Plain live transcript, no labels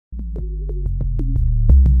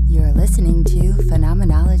listening to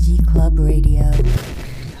Phenomenology Club Radio.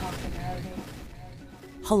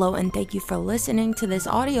 Hello and thank you for listening to this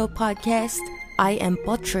audio podcast. I am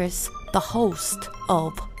Buttress, the host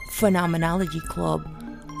of Phenomenology Club,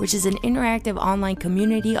 which is an interactive online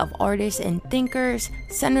community of artists and thinkers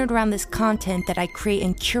centered around this content that I create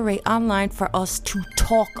and curate online for us to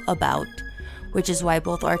talk about, which is why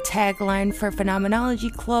both our tagline for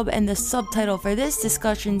Phenomenology Club and the subtitle for this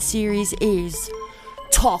discussion series is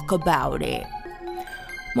Talk About It.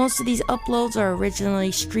 Most of these uploads are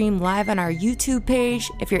originally streamed live on our YouTube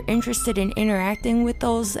page. If you're interested in interacting with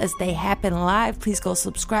those as they happen live, please go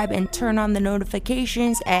subscribe and turn on the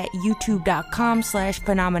notifications at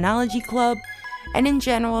youtube.com/phenomenologyclub. And in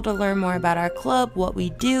general, to learn more about our club, what we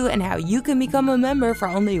do, and how you can become a member for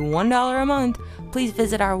only $1 a month, please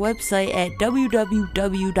visit our website at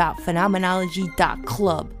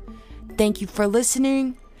www.phenomenology.club. Thank you for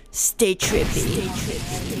listening. Stay trippy.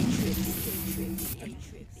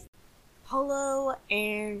 Hello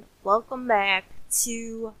and welcome back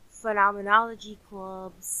to Phenomenology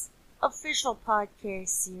Club's official podcast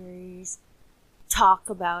series, Talk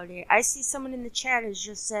About It. I see someone in the chat has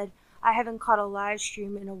just said, I haven't caught a live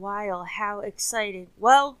stream in a while. How excited.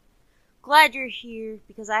 Well, glad you're here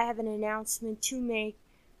because I have an announcement to make.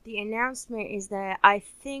 The announcement is that I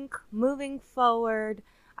think moving forward,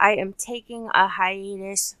 I am taking a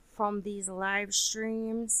hiatus from these live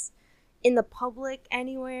streams in the public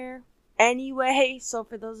anyway. So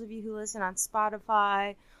for those of you who listen on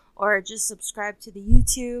Spotify or just subscribe to the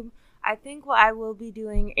YouTube, I think what I will be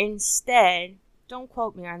doing instead, don't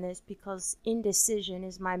quote me on this because indecision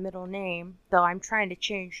is my middle name, though I'm trying to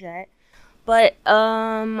change that. But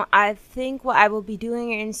I think what I will be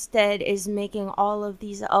doing instead is making all of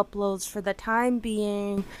these uploads for the time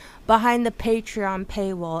being behind the Patreon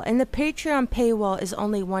paywall. And the Patreon paywall is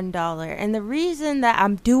only $1. And the reason that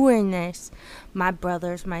I'm doing this, my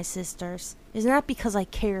brothers, my sisters, is not because I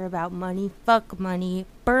care about money. Fuck money.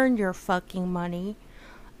 Burn your fucking money.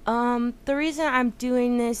 The reason I'm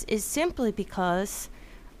doing this is simply because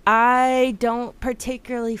I don't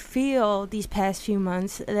particularly feel these past few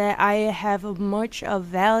months that I have much of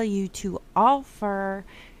value to offer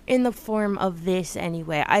in the form of this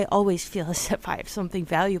anyway. I always feel as if I have something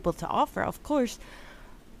valuable to offer, of course.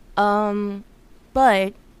 But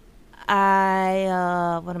what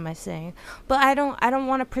am I saying? But I don't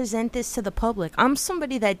want to present this to the public. I'm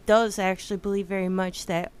somebody that does actually believe very much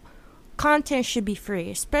that content should be free,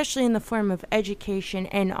 especially in the form of education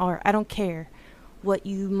and art. I don't care what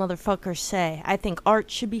you motherfuckers say. I think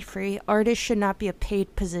art should be free. Artists should not be a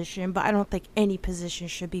paid position, but I don't think any position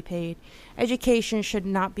should be paid. Education should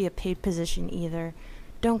not be a paid position either.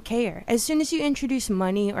 Don't care. As soon as you introduce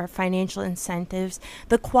money or financial incentives,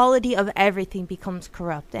 the quality of everything becomes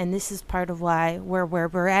corrupt. And this is part of why we're where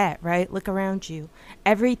we're at, right? Look around you.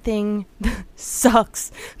 Everything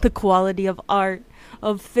sucks. The quality of art,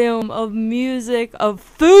 of film, of music, of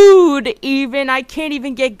food even. I can't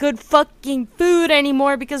even get good fucking food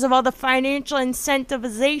anymore because of all the financial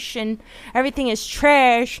incentivization. Everything is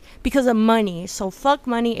trash because of money. So fuck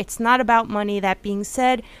money. It's not about money. That being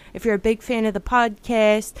said, if you're a big fan of the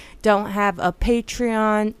podcast, don't have a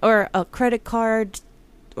Patreon or a credit card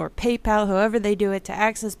or PayPal, however they do it, to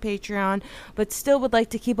access Patreon, but still would like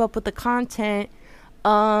to keep up with the content,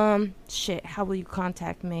 how will you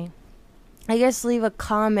contact me? I guess leave a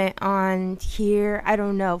comment on here. I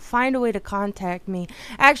don't know. Find a way to contact me.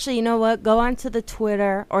 Actually, you know what? Go onto the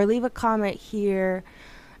Twitter or leave a comment here.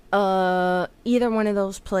 Either one of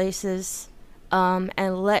those places.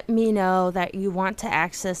 And let me know that you want to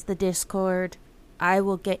access the Discord. I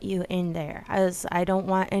will get you in there, as I don't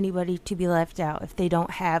want anybody to be left out if they don't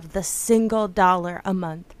have the single $1 a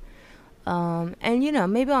month. And you know,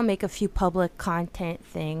 maybe I'll make a few public content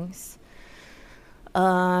things.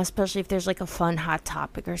 Especially if there's like a fun hot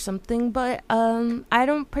topic or something, but I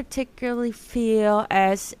don't particularly feel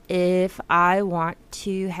as if I want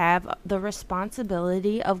to have the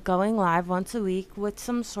responsibility of going live once a week with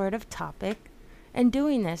some sort of topic and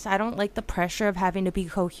doing this. I don't like the pressure of having to be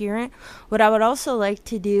coherent. What I would also like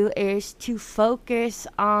to do is to focus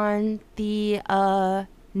on the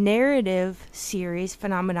narrative series,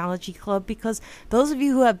 Phenomenology Club, because those of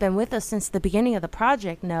you who have been with us since the beginning of the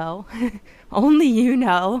project know, only you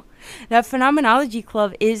know, that Phenomenology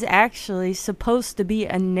Club is actually supposed to be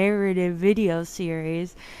a narrative video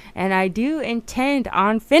series, and I do intend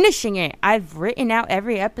on finishing it. I've written out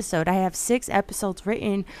every episode. I have 6 episodes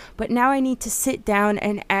written, but now I need to sit down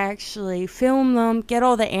and actually film them, get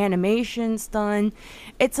all the animations done.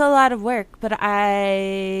 It's a lot of work, but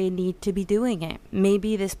I need to be doing it.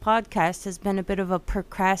 Maybe this podcast has been a bit of a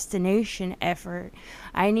procrastination effort.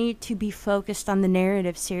 I need to be focused on the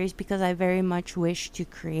narrative series because I very much wish to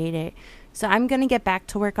create it. So I'm going to get back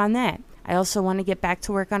to work on that. I also want to get back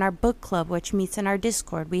to work on our book club, which meets in our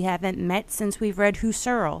Discord. We haven't met since we've read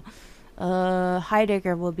Husserl.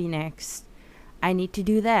 Heidegger will be next. I need to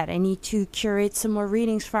do that. I need to curate some more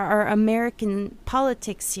readings for our American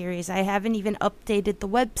politics series. I haven't even updated the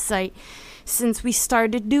website since we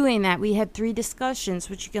started doing that. We had 3 discussions,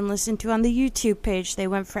 which you can listen to on the YouTube page. They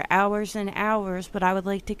went for hours and hours, but I would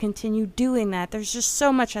like to continue doing that. There's just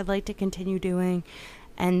so much I'd like to continue doing,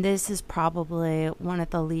 and this is probably one of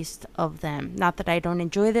the least of them. Not that I don't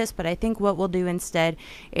enjoy this, but I think what we'll do instead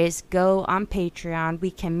is go on Patreon. We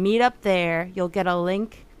can meet up there. You'll get a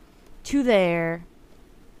link to there,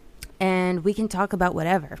 and we can talk about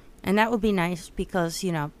whatever. And that would be nice because,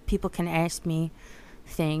 you know, people can ask me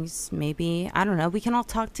things. Maybe, I don't know, we can all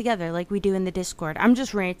talk together like we do in the Discord. I'm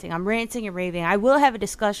just ranting. I'm ranting and raving. I will have a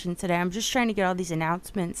discussion today. I'm just trying to get all these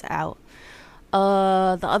announcements out.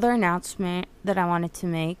 The other announcement that I wanted to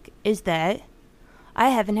make is that I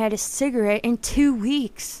haven't had a cigarette in 2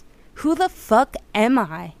 weeks. Who the fuck am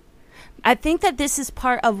I? I think that this is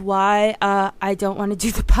part of why I don't want to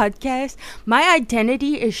do the podcast. My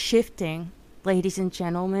identity is shifting, ladies and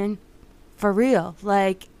gentlemen. For real.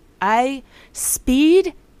 Like,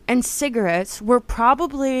 speed and cigarettes were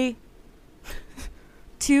probably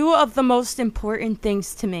 2 of the most important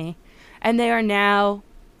things to me. And they are now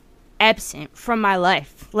absent from my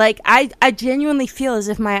life. Like, I genuinely feel as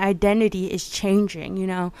if my identity is changing, you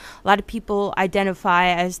know. A lot of people identify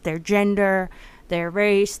as their gender, their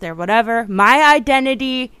race, their whatever. My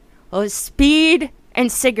identity was speed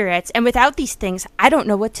and cigarettes. And without these things, I don't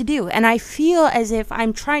know what to do. And I feel as if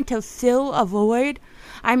I'm trying to fill a void.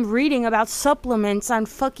 I'm reading about supplements on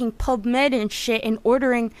fucking PubMed and shit and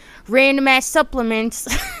ordering random ass supplements.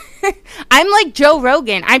 I'm like Joe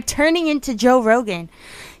Rogan. I'm turning into Joe Rogan.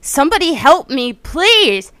 Somebody help me,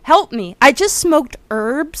 please. Help me. I just smoked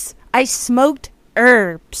herbs. I smoked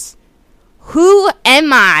herbs. Who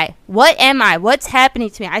am I? What am I? What's happening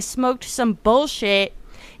to me? I smoked some bullshit.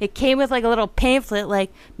 It came with like a little pamphlet,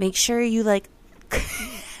 like, make sure you get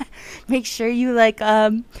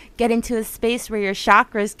into a space where your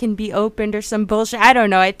chakras can be opened or some bullshit. I don't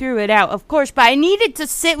know. I threw it out, of course, but I needed to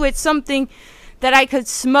sit with something that I could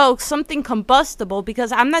smoke, something combustible,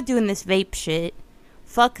 because I'm not doing this vape shit.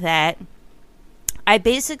 Fuck that.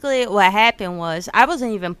 What happened was, I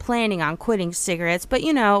wasn't even planning on quitting cigarettes, but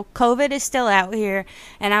you know, COVID is still out here,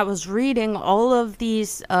 and I was reading all of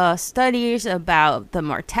these studies about the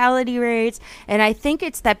mortality rates, and I think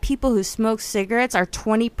it's that people who smoke cigarettes are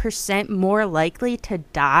 20% more likely to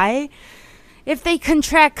die if they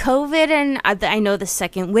contract COVID. And I know the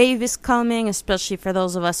second wave is coming, especially for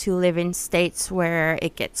those of us who live in states where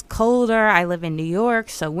it gets colder. I live in New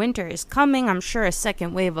York, so winter is coming. I'm sure a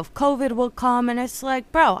second wave of COVID will come, and it's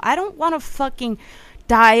like, bro, I don't want to fucking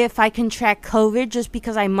die if I contract COVID just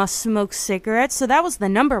because I must smoke cigarettes. So that was the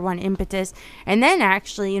number one impetus. And then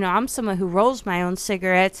actually, you know, I'm someone who rolls my own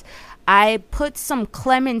cigarettes. I put some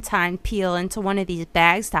clementine peel into one of these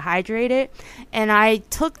bags to hydrate it, and I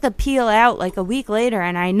took the peel out like a week later,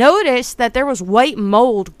 and I noticed that there was white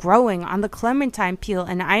mold growing on the clementine peel.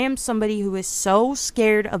 And I am somebody who is so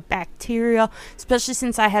scared of bacteria, especially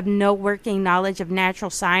since I have no working knowledge of natural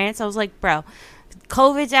science. I was like, bro,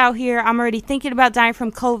 COVID's out here. I'm already thinking about dying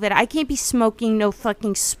from COVID. I can't be smoking no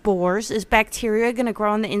fucking spores. Is bacteria gonna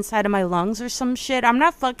grow on the inside of my lungs or some shit? I'm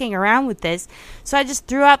not fucking around with this. So I just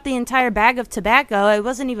threw out the entire bag of tobacco. I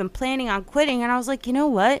wasn't even planning on quitting, and I was like, you know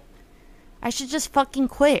what? I should just fucking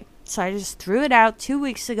quit. So I just threw it out 2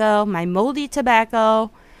 weeks ago. My moldy tobacco.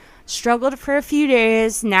 Struggled for a few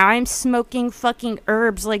days. Now I'm smoking fucking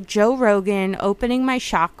herbs like Joe Rogan, opening my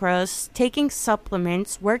chakras, taking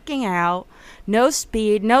supplements, working out, no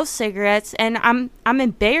speed, no cigarettes, and I'm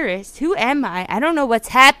embarrassed. Who am I? I don't know what's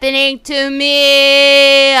happening to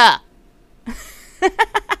me. I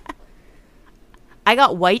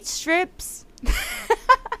got white strips.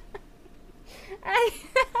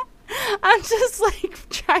 I'm just like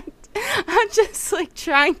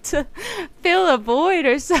trying to fill a void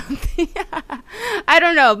or something. I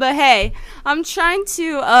don't know, but hey, I'm trying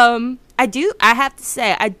to I have to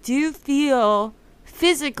say I do feel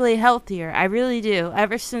physically healthier. I really do.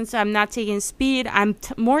 Ever since I'm not taking speed, I'm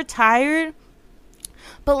more tired.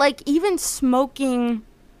 But like even smoking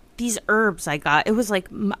these herbs I got, it was like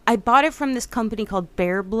I bought it from this company called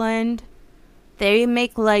Bear Blend. They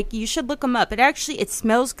make like, you should look them up. It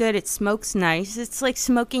smells good. It smokes nice. It's like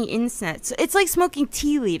smoking incense. It's like smoking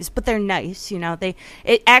tea leaves, but they're nice.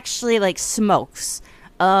 It actually like smokes.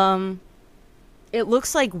 It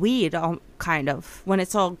looks like weed, kind of, when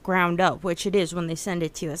it's all ground up, which it is when they send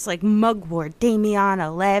it to you. It's like mugwort,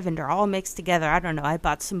 damiana, lavender, all mixed together. I don't know. I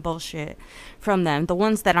bought some bullshit from them. The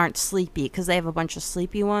ones that aren't sleepy, because they have a bunch of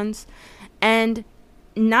sleepy ones. And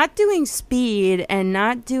not doing speed and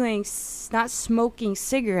not smoking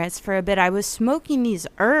cigarettes for a bit, I was smoking these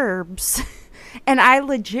herbs. And I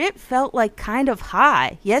legit felt like kind of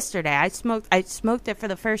high yesterday. I smoked it for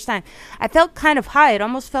the first time. I felt kind of high. It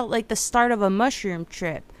almost felt like the start of a mushroom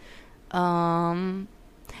trip. And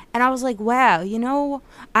I was like, wow,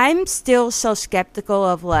 I'm still so skeptical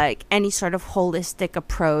of like any sort of holistic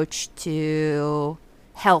approach to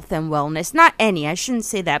health and wellness. Not any, I shouldn't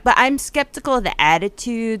say that, but I'm skeptical of the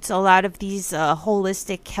attitudes a lot of these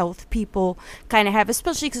holistic health people kind of have,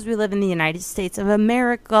 especially because we live in the United States of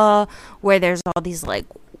America, where there's all these like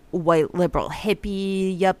white liberal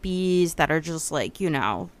hippie yuppies that are just like,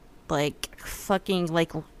 like fucking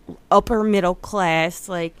like upper middle class,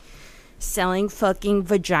 like selling fucking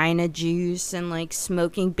vagina juice and like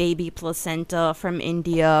smoking baby placenta from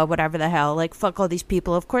India, whatever the hell. Like, fuck all these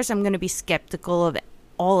people. Of course I'm going to be skeptical of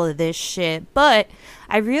all of this shit, but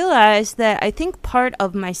I realized that I think part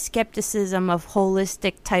of my skepticism of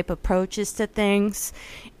holistic type approaches to things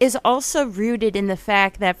is also rooted in the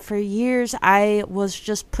fact that for years I was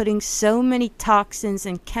just putting so many toxins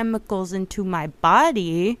and chemicals into my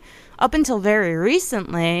body up until very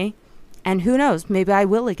recently, and who knows, maybe I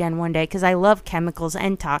will again one day because I love chemicals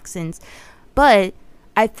and toxins. But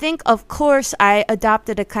I think, of course, I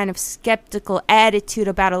adopted a kind of skeptical attitude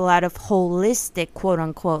about a lot of holistic,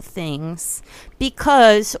 quote-unquote, things.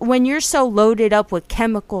 Because when you're so loaded up with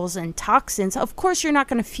chemicals and toxins, of course you're not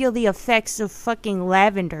going to feel the effects of fucking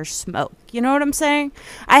lavender smoke. You know what I'm saying?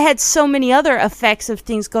 I had so many other effects of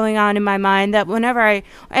things going on in my mind that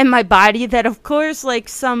in my body, that of course, like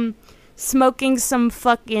smoking some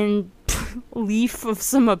fucking leaf of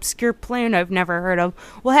some obscure plant I've never heard of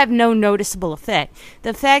will have no noticeable effect.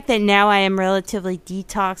 The fact that now I am relatively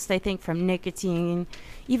detoxed, I think, from nicotine,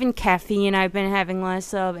 even caffeine I've been having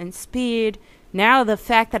less of, and speed, now the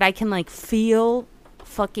fact that I can like feel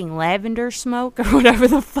fucking lavender smoke or whatever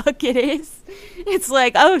the fuck it is, it's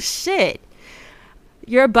like, oh shit,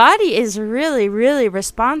 your body is really, really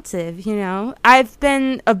responsive. I've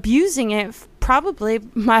been abusing it probably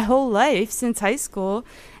my whole life since high school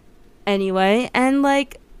anyway, and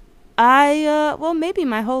like maybe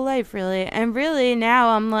my whole life really, and really now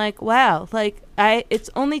I'm like, wow, like it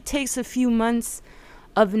only takes a few months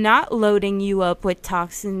of not loading you up with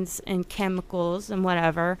toxins and chemicals and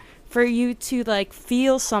whatever for you to like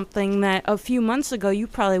feel something that a few months ago you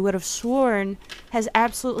probably would have sworn has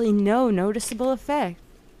absolutely no noticeable effect.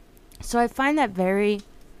 So I find that very,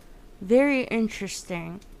 very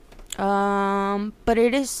interesting. But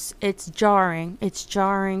it's jarring. It's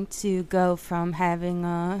jarring to go from having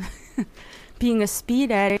being a speed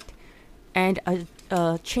addict and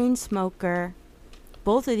a chain smoker,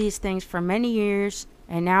 both of these things for many years,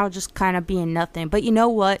 and now just kind of being nothing. But you know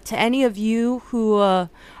what? To any of you who are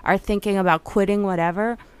thinking about quitting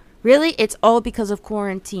whatever, really, it's all because of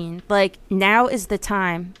quarantine. Like, now is the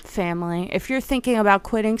time, family. If you're thinking about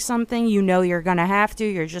quitting something, you're gonna have to.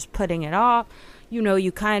 You're just putting it off.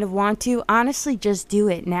 You kind of want to, honestly, just do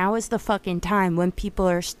it. Now is the fucking time when people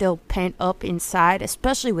are still pent up inside,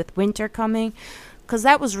 especially with winter coming, because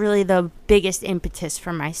that was really the biggest impetus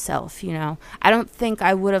for myself, I don't think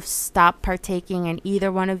I would have stopped partaking in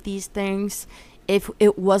either one of these things if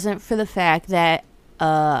it wasn't for the fact that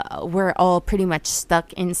we're all pretty much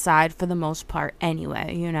stuck inside for the most part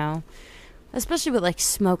anyway, especially with like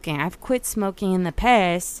smoking. I've quit smoking in the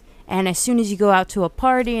past, and as soon as you go out to a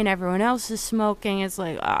party and everyone else is smoking, it's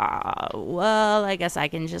like, well, I guess I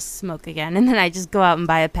can just smoke again. And then I just go out and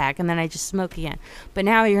buy a pack, and then I just smoke again. But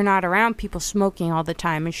now you're not around people smoking all the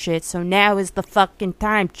time and shit, so now is the fucking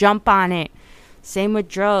time. Jump on it. Same with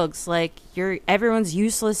drugs. Like, everyone's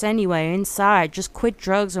useless anyway inside. Just quit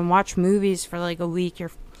drugs and watch movies for like a week.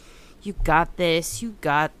 You got this. You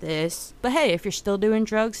got this. But hey, if you're still doing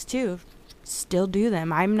drugs too, still do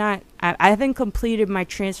them. I haven't completed my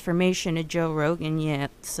transformation to Joe Rogan yet,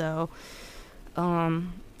 so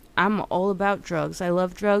I'm all about drugs. I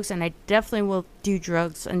love drugs, and I definitely will do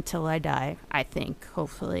drugs until I die, I think,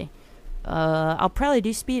 hopefully. I'll probably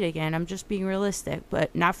do speed again. I'm just being realistic,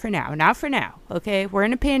 but not for now. Not for now. Okay, we're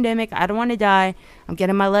in a pandemic. I don't want to die. I'm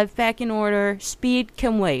getting my life back in order. Speed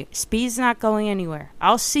can wait. Speed's not going anywhere.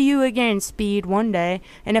 I'll see you again, Speed, one day.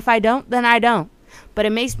 And if I don't, then I don't. But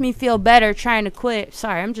it makes me feel better trying to quit.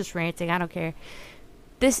 Sorry, I'm just ranting. I don't care.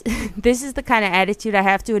 This this is the kind of attitude I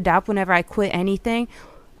have to adopt whenever I quit anything.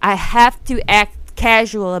 I have to act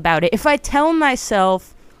casual about it. If I tell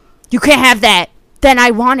myself, you can't have that, then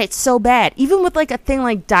I want it so bad. Even with like a thing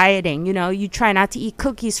like dieting, you know, you try not to eat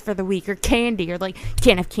cookies for the week or candy, or like,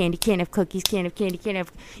 can't have candy, can't have cookies, can't have candy, can't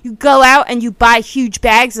have. You go out and you buy huge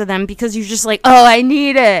bags of them because you're just like, oh, I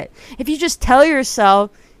need it. If you just tell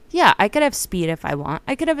yourself, yeah, I could have speed if I want.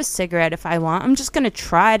 I could have a cigarette if I want. I'm just going to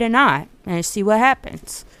try to not and see what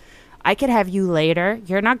happens. I could have you later.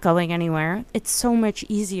 You're not going anywhere. It's so much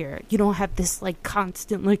easier. You don't have this like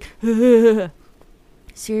constant like,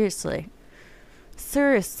 seriously,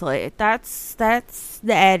 that's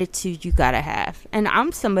the attitude you gotta have. And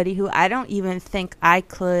I'm somebody who I don't even think I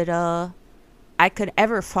could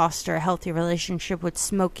ever foster a healthy relationship with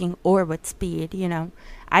smoking or with speed, you know.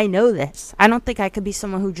 I know this. I don't think I could be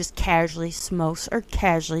someone who just casually smokes or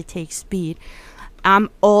casually takes speed. I'm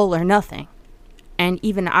all or nothing. And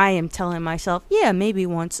even I am telling myself, yeah, maybe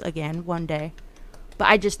once again, one day. But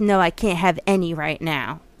I just know I can't have any right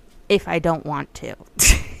now if I don't want to.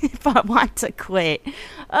 If I want to quit. Oh,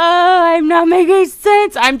 I'm not making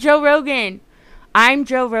sense. I'm Joe Rogan.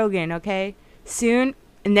 Okay? Soon,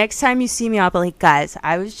 next time you see me, I'll be like, guys,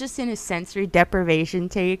 I was just in a sensory deprivation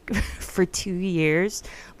take for 2 years.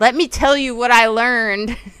 Let me tell you what I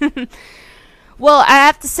learned. Well, I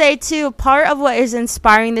have to say, too, part of what is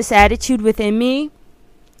inspiring this attitude within me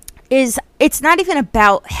is it's not even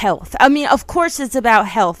about health. I mean, of course it's about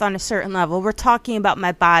health on a certain level. We're talking about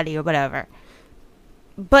my body or whatever.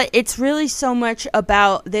 But it's really so much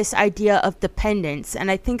about this idea of dependence. And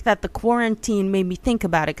I think that the quarantine made me think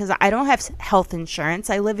about it because I don't have health insurance.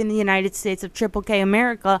 I live in the United States of Triple K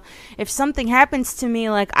America. If something happens to me,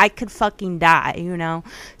 like, I could fucking die, you know?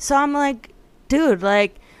 So I'm like, dude,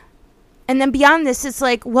 like, and then beyond this, it's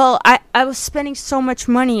like, well, I was spending so much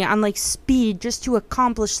money on, like, speed just to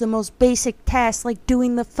accomplish the most basic tasks, like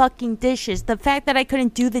doing the fucking dishes. The fact that I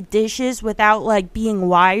couldn't do the dishes without, like, being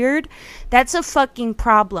wired, that's a fucking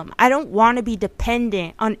problem. I don't want to be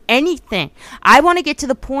dependent on anything. I want to get to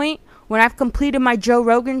the point when I've completed my Joe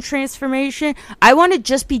Rogan transformation, I want to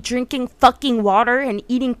just be drinking fucking water and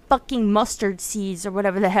eating fucking mustard seeds or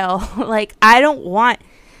whatever the hell. Like, I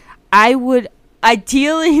would...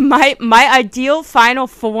 Ideally, my ideal final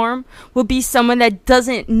form would be someone that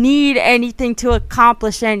doesn't need anything to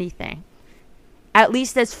accomplish anything. At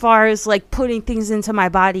least as far as, like, putting things into my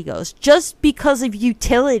body goes. Just because of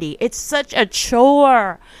utility. It's such a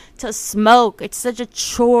chore to smoke. It's such a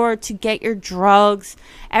chore to get your drugs.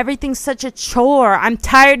 Everything's such a chore. I'm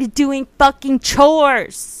tired of doing fucking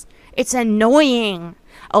chores. It's annoying.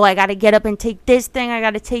 Oh, I gotta get up and take this thing. I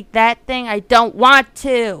gotta take that thing. I don't want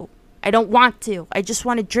to. I just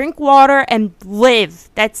want to drink water and live.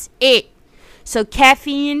 That's it. So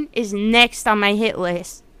caffeine is next on my hit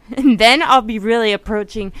list. And then I'll be really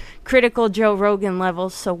approaching critical Joe Rogan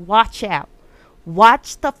levels. So watch out.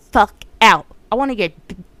 Watch the fuck out. I want to get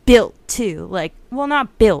built too. Like, well,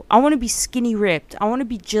 not built. I want to be skinny ripped. I want to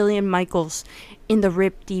be Jillian Michaels in the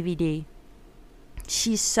Ripped DVD.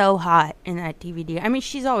 She's so hot in that DVD. I mean,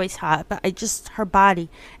 she's always hot, but her body.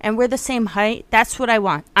 And we're the same height. That's what I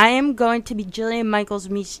want. I am going to be Jillian Michaels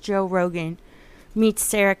meets Joe Rogan meets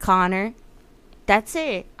Sarah Connor. That's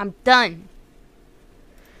it. I'm done.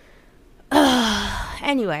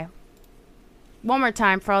 Anyway, one more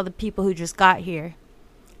time for all the people who just got here.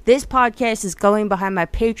 This podcast is going behind my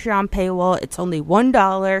Patreon paywall. It's only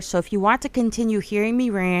 $1. So if you want to continue hearing me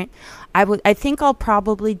rant, I think I'll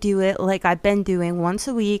probably do it like I've been doing once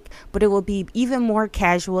a week, but it will be even more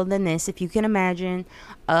casual than this, if you can imagine.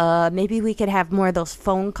 Maybe we could have more of those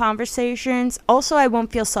phone conversations. Also, I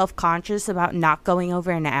won't feel self-conscious about not going over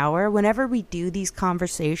an hour. Whenever we do these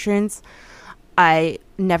conversations, I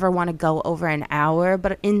never want to go over an hour,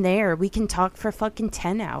 but in there we can talk for fucking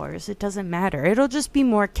 10 hours. It doesn't matter. It'll just be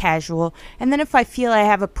more casual. And then if I feel I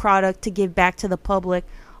have a product to give back to the public,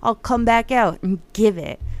 I'll come back out and give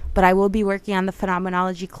it. But I will be working on the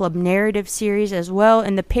Phenomenology Club narrative series as well.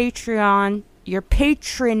 And the Patreon, your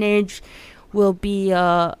patronage will be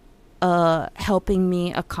helping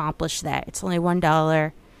me accomplish that. It's only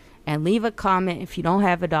 $1. And leave a comment if you don't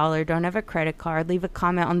have $1, don't have a credit card. Leave a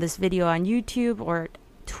comment on this video on YouTube or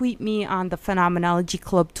tweet me on the Phenomenology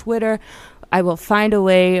Club Twitter. I will find a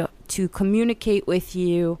way to communicate with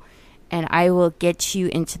you and I will get you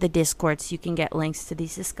into the Discord so you can get links to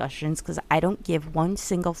these discussions, because I don't give one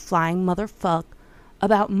single flying motherfuck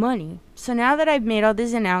about money. So now that I've made all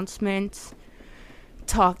these announcements,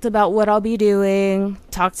 talked about what I'll be doing,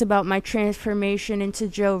 talked about my transformation into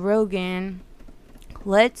Joe Rogan,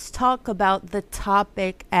 let's talk about the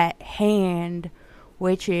topic at hand,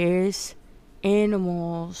 which is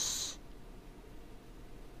animals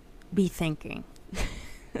be thinking.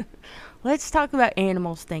 Let's talk about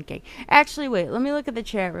animals thinking. Actually, wait, let me look at the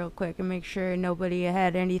chat real quick and make sure nobody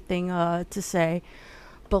had anything to say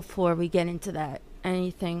before we get into that.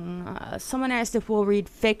 Anything? Someone asked if we'll read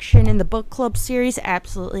fiction in the book club series.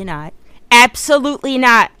 Absolutely not. Absolutely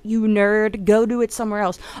not, you nerd. Go do it somewhere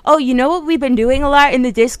else. Oh, you know what we've been doing a lot in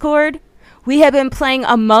the Discord? We have been playing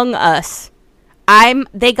Among Us.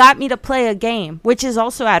 They got me to play a game, which is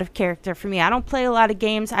also out of character for me. I don't play a lot of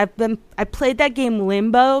games. I played that game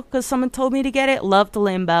Limbo because someone told me to get it. Loved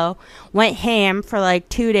Limbo. Went ham for like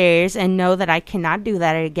 2 days and know that I cannot do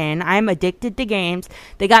that again. I'm addicted to games.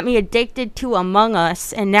 They got me addicted to Among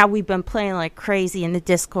Us, and now we've been playing like crazy in the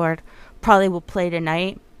Discord. Probably will play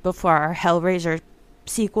tonight before our Hellraiser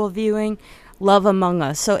sequel viewing. Love Among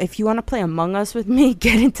Us. So if you want to play Among Us with me,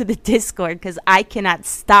 get into the Discord, because I cannot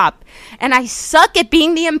stop. And I suck at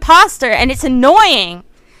being the imposter, and it's annoying.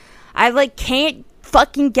 I can't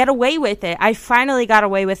fucking get away with it. I finally got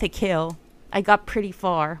away with a kill. I got pretty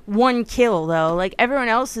far. 1 kill, though. Everyone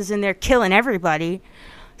else is in there killing everybody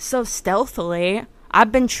so stealthily.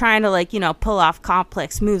 I've been trying to, pull off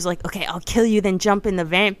complex moves. Okay, I'll kill you, then jump in the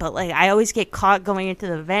vent. But, I always get caught going into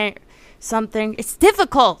the vent. Something. It's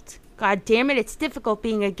difficult. God damn it, it's difficult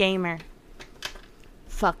being a gamer.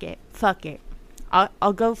 Fuck it. I'm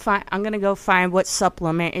gonna go find what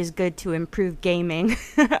supplement is good to improve gaming.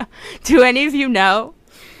 Do any of you know?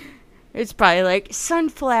 It's probably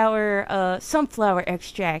sunflower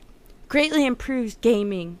extract. Greatly improves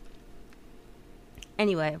gaming.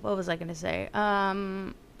 Anyway, what was I gonna say?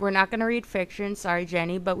 We're not gonna read fiction, sorry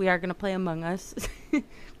Jenny, but we are gonna play Among Us.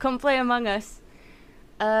 Come play Among Us.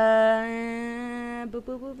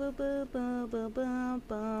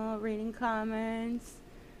 Reading comments.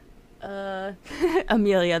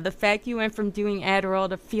 Amelia, the fact you went from doing Adderall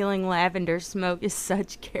to feeling lavender smoke is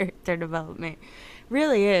such character development.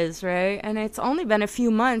 Really is, right? And it's only been a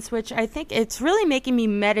few months, which I think it's really making me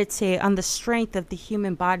meditate on the strength of the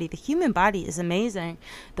human body. The human body is amazing.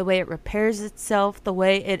 The way it repairs itself, the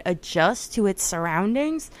way it adjusts to its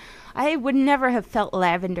surroundings. I would never have felt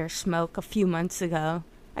lavender smoke a few months ago.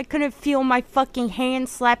 I couldn't feel my fucking hand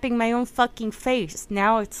slapping my own fucking face.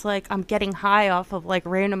 Now it's I'm getting high off of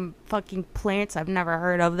random fucking plants I've never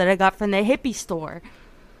heard of that I got from the hippie store.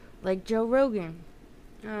 Like Joe Rogan.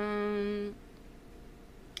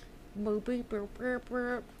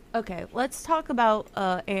 Okay, let's talk about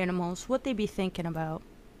animals. What they be thinking about.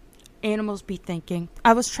 Animals be thinking.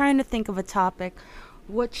 I was trying to think of a topic.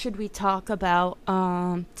 What should we talk about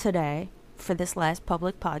today for this last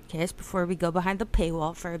public podcast before we go behind the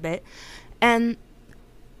paywall for a bit? And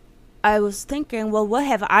I was thinking, well, what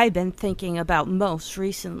have I been thinking about most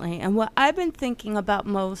recently? And what I've been thinking about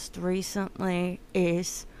most recently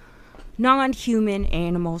is non-human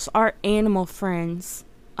animals, our animal friends.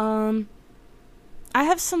 I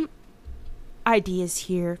have some ideas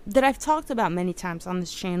here that I've talked about many times on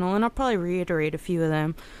this channel, and I'll probably reiterate a few of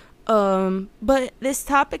them. But this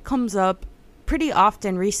topic comes up pretty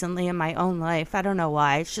often recently in my own life. I don't know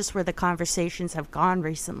why. It's just where the conversations have gone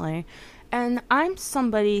recently. And I'm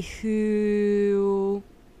somebody who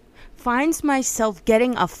finds myself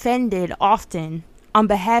getting offended often on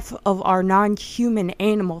behalf of our non-human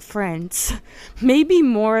animal friends. Maybe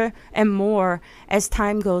more and more as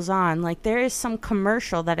time goes on. There is some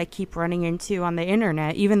commercial that I keep running into on the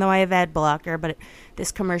internet, even though I have ad blocker, but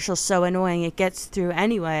this commercial's so annoying it gets through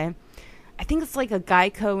anyway. I think it's a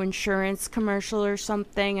Geico insurance commercial or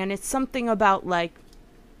something, and it's something about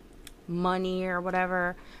money or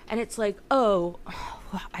whatever, and it's oh,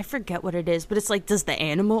 I forget what it is, but it's does the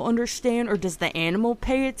animal understand, or does the animal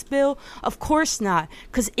pay its bill? Of course not,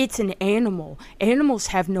 because it's an animal. Animals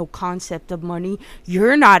have no concept of money.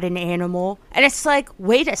 You're not an animal. And it's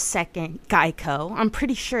wait a second, Geico. I'm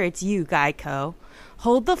pretty sure it's you, Geico.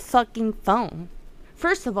 Hold the fucking phone.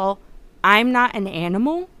 First of all, I'm not an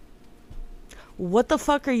animal. What the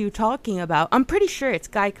fuck are you talking about? I'm pretty sure it's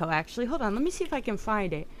Geico, actually. Hold on, let me see if I can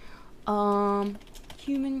find it.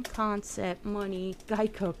 Human concept, money,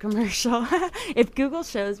 Geico commercial. If Google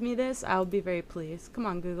shows me this, I'll be very pleased. Come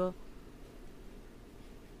on, Google.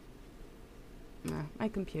 Nah, my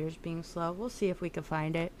computer's being slow. We'll see if we can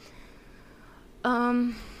find it.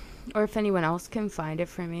 Or if anyone else can find it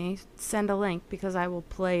for me, send a link because I will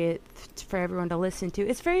play it for everyone to listen to.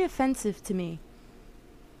 It's very offensive to me.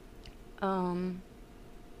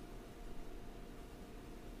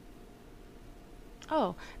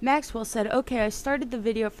 Oh, Maxwell said, okay, I started the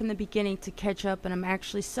video from the beginning to catch up, and I'm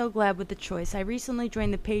actually so glad with the choice. I recently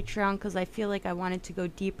joined the Patreon because I feel like I wanted to go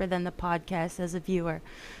deeper than the podcast as a viewer.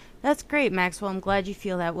 That's great, Maxwell. I'm glad you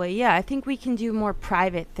feel that way. Yeah, I think we can do more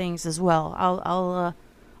private things as well.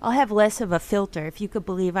 I'll have less of a filter. If you could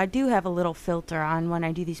believe, I do have a little filter on when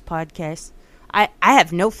I do these podcasts. I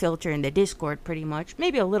have no filter in the Discord, pretty much.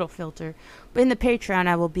 Maybe a little filter. But in the Patreon,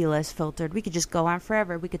 I will be less filtered. We could just go on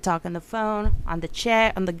forever. We could talk on the phone, on the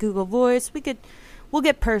chat, on the Google Voice. We'll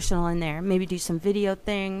get personal in there. Maybe do some video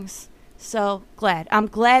things. So, glad. I'm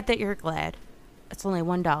glad that you're glad. It's only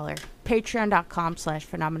 $1.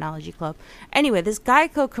 Patreon.com/Phenomenology Club. Anyway, this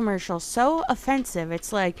Geico commercial, so offensive.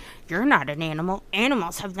 It's like, you're not an animal.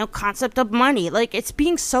 Animals have no concept of money. Like, it's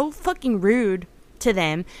being so fucking rude to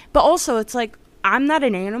them. But also, it's like, I'm not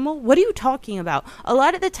an animal? What are you talking about? A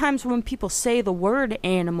lot of the times when people say the word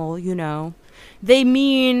animal, they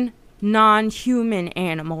mean non-human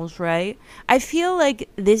animals, right? I feel like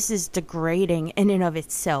this is degrading in and of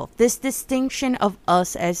itself. This distinction of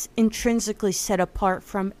us as intrinsically set apart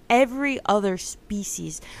from every other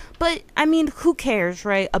species. But, I mean, who cares,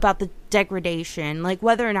 right, about the degradation? Like,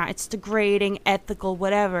 whether or not it's degrading, ethical,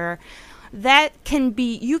 whatever. That can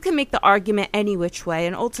be, you can make the argument any which way,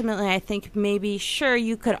 and ultimately I think maybe, sure,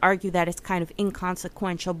 you could argue that it's kind of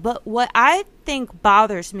inconsequential, but what I think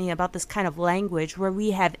bothers me about this kind of language where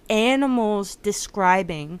we have animals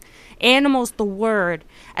describing, animals, the word,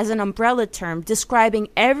 as an umbrella term, describing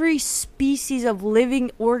every species of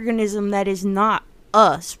living organism that is not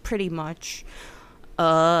us, pretty much,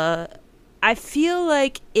 I feel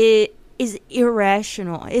like it is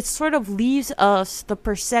irrational. It sort of leaves us, the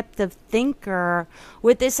perceptive thinker,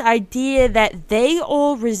 with this idea that they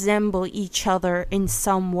all resemble each other in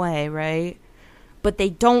some way, right? But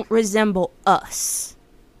they don't resemble us.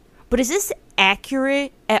 But is this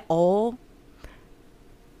accurate at all?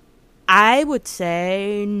 I would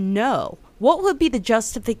say no. What would be the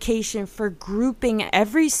justification for grouping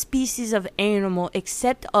every species of animal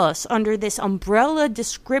except us under this umbrella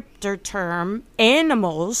descriptor term,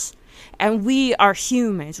 animals, and we are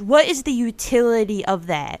humans? What is the utility of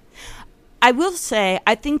that? I will say,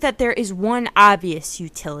 I think that there is one obvious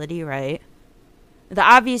utility, right? The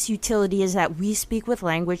obvious utility is that we speak with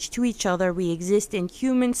language to each other. We exist in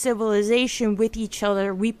human civilization with each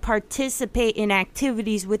other. We participate in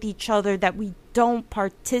activities with each other that we don't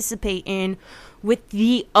participate in with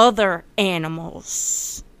the other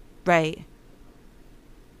animals, right?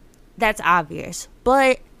 That's obvious.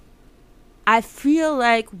 But I feel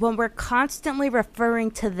like when we're constantly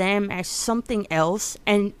referring to them as something else,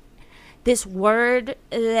 and this word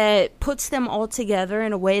that puts them all together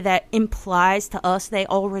in a way that implies to us they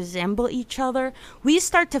all resemble each other, we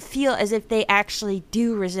start to feel as if they actually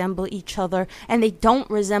do resemble each other and they don't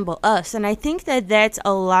resemble us. And I think that that's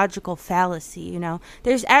a logical fallacy,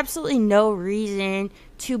 There's absolutely no reason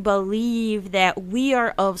to believe that we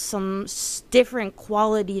are of some different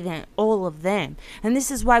quality than all of them. And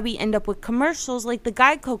this is why we end up with commercials like the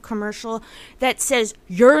Geico commercial that says,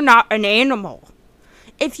 "You're not an animal."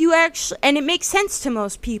 If you actually, and it makes sense to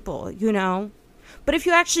most people, but if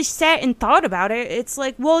you actually sat and thought about it, it's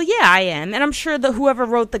like, well, yeah, I am. And I'm sure that whoever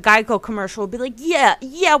wrote the Geico commercial will be like,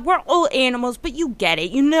 yeah, we're all animals, but you get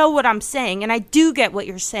it. You know what I'm saying. And I do get what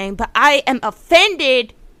you're saying, but I am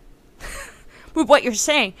offended with what you're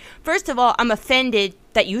saying. First of all, I'm offended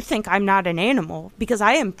that you think I'm not an animal, because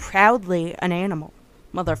I am proudly an animal,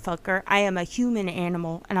 motherfucker. I am a human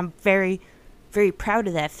animal, and I'm very, very proud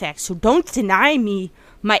of that fact. So don't deny me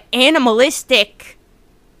my animalistic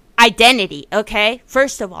identity, okay?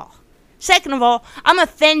 First of all. Second of all, I'm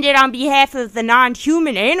offended on behalf of the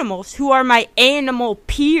non-human animals who are my animal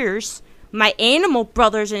peers, my animal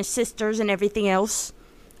brothers and sisters and everything else.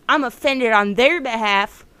 I'm offended on their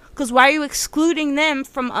behalf, because why are you excluding them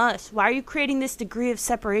from us? Why are you creating this degree of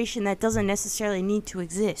separation that doesn't necessarily need to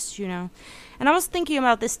exist, And I was thinking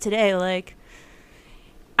about this today, like,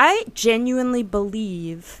 I genuinely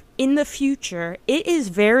believe in the future it is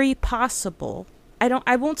very possible.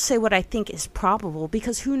 I won't say what I think is probable,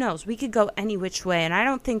 because who knows? We could go any which way, and I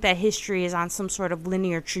don't think that history is on some sort of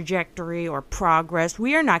linear trajectory or progress.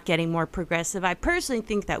 We are not getting more progressive. I personally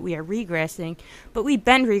think that we are regressing, but we've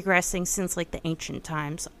been regressing since like the ancient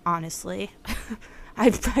times, honestly.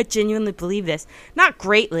 I genuinely believe this. Not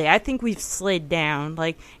greatly. I think we've slid down.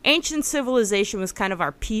 Like, ancient civilization was kind of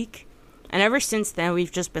our peak, and ever since then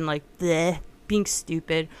we've just been like, bleh, being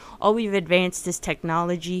stupid. All we've advanced is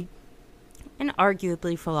technology and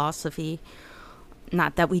arguably philosophy.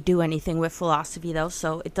 Not that we do anything with philosophy, though,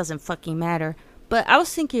 so it doesn't fucking matter. But I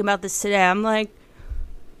was thinking about this today. I'm like,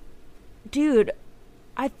 dude,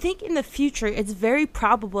 I think in the future it's very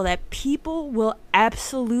probable that people will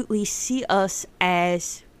absolutely see us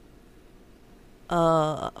as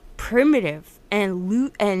primitive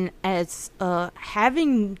and as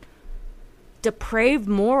having depraved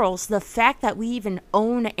morals. The fact that we even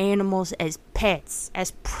own animals as pets,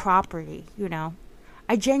 as property, you know.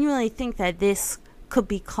 I genuinely think that this could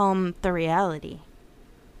become the reality.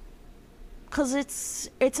 Because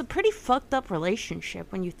it's a pretty fucked up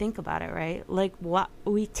relationship when you think about it, right? Like, what,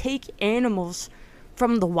 we take animals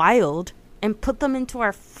from the wild and put them into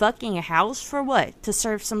our fucking house for what? To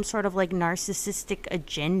serve some sort of, like, narcissistic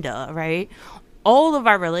agenda, right? All of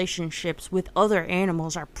our relationships with other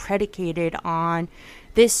animals are predicated on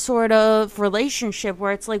this sort of relationship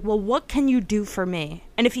where it's like, well, what can you do for me?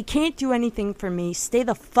 And if you can't do anything for me, stay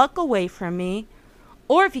the fuck away from me.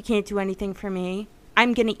 Or if you can't do anything for me,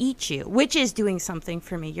 I'm going to eat you, which is doing something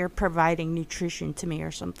for me. You're providing nutrition to me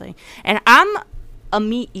or something. And I'm a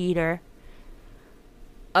meat eater,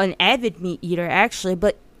 an avid meat eater, actually.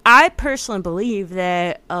 But I personally believe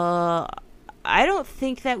that I don't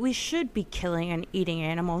think that we should be killing and eating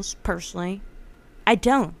animals, personally. I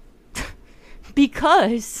don't.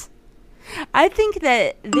 Because I think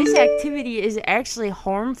that this activity is actually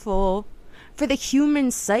harmful for the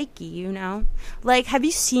human psyche, you know? Like, have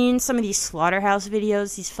you seen some of these slaughterhouse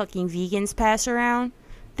videos these fucking vegans pass around?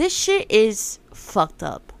 This shit is fucked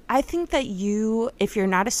up. I think that you, if you're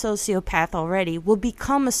not a sociopath already, will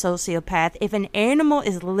become a sociopath if an animal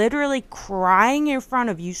is literally crying in front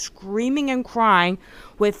of you, screaming and crying,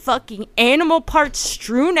 with fucking animal parts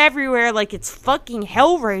strewn everywhere like it's fucking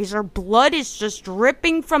Hellraiser. Blood is just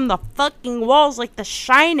dripping from the fucking walls like The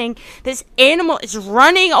Shining. This animal is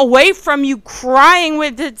running away from you, crying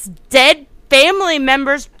with its dead family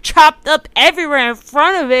members chopped up everywhere in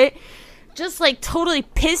front of it. Just like totally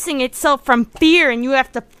pissing itself from fear, and you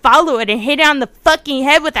have to follow it and hit it on the fucking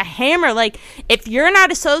head with a hammer. Like, if you're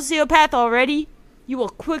not a sociopath already, you will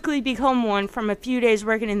quickly become one from a few days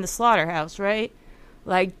working in the slaughterhouse, right?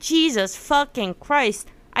 Like, Jesus fucking Christ.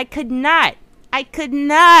 I could not. I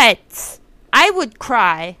would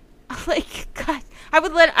cry. Like, God. I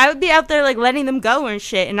would be out there, like, letting them go and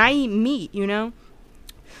shit, and I eat meat, you know?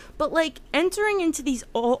 But, like, entering into these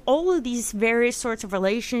all of these various sorts of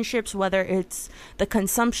relationships, whether it's the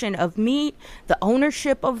consumption of meat, the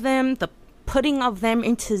ownership of them, the putting of them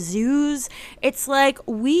into zoos, it's like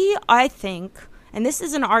I think, and this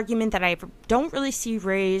is an argument that I don't really see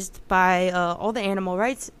raised by all the animal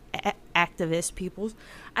rights activist peoples,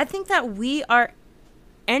 I think that we are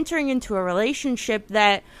entering into a relationship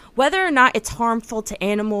that, whether or not it's harmful to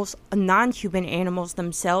animals, non-human animals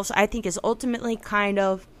themselves, I think is ultimately kind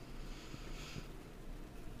of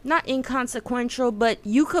not inconsequential, but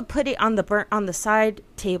you could put it on the side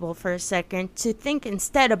table for a second to think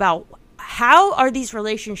instead about how are these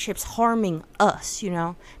relationships harming us, you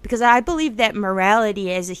know? Because I believe that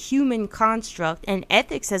morality as a human construct and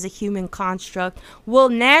ethics as a human construct will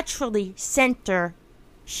naturally center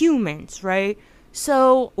humans, right?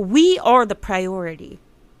 So we are the priority.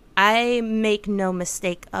 I make no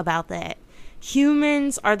mistake about that.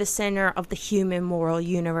 Humans are the center of the human moral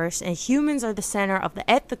universe, and humans are the center of the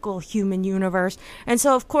ethical human universe. And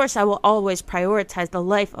so, of course, I will always prioritize the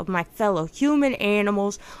life of my fellow human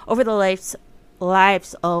animals over the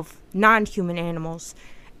lives of non-human animals.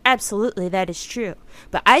 Absolutely, that is true.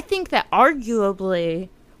 But I think that arguably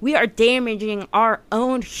we are damaging our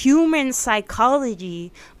own human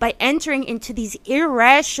psychology by entering into these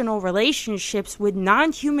irrational relationships with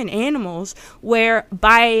non-human animals where,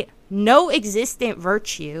 by no existent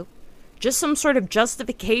virtue, just some sort of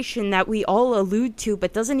justification that we all allude to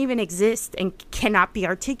but doesn't even exist and cannot be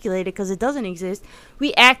articulated because it doesn't exist,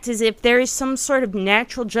 we act as if there is some sort of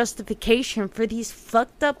natural justification for these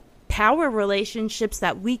fucked up power relationships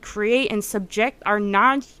that we create and subject our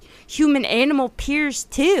non-human animal peers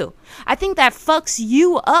to. I think that fucks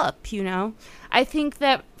you up, you know? I think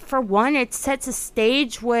that, for one, it sets a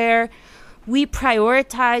stage where we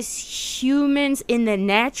prioritize humans in the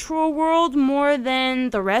natural world more than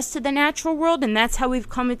the rest of the natural world, and that's how we've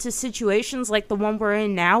come into situations like the one we're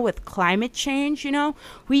in now with climate change, you know?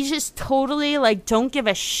 We just totally, like, don't give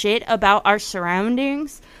a shit about our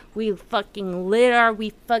surroundings. We fucking litter, we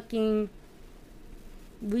fucking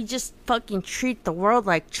we just fucking treat the world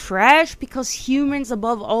like trash because humans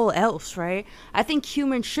above all else, right? I think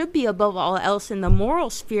humans should be above all else in the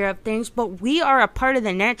moral sphere of things, but we are a part of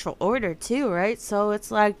the natural order too, right? So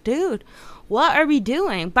it's like, dude, what are we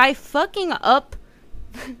doing? By fucking up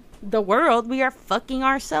the world, we are fucking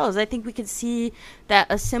ourselves. I think we could see that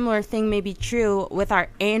a similar thing may be true with our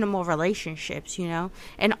animal relationships, you know?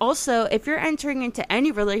 And also, if you're entering into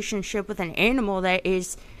any relationship with an animal that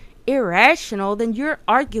is irrational, then you're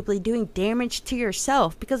arguably doing damage to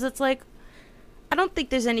yourself, because it's like, I don't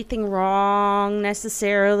think there's anything wrong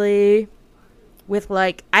necessarily with,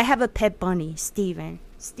 like, I have a pet bunny, Steven,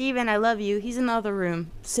 I love you. He's in the other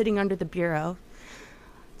room sitting under the bureau.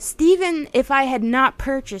 Steven, if I had not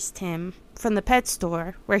purchased him from the pet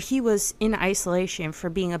store, where he was in isolation for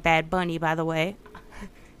being a bad bunny, by the way,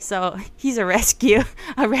 so he's a rescue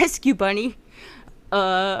bunny.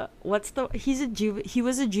 He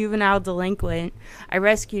was a juvenile delinquent. I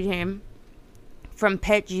rescued him from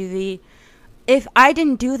Pet Juvie. If I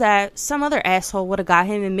didn't do that, some other asshole would have got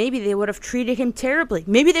him, and maybe they would have treated him terribly.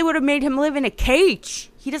 Maybe they would have made him live in a cage.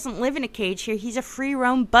 He doesn't live in a cage here. He's a free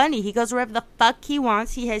roam bunny. He goes wherever the fuck he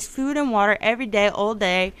wants. He has food and water every day, all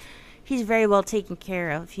day. He's very well taken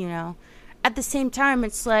care of, you know. At the same time,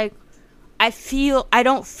 it's like, I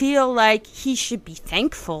don't feel like he should be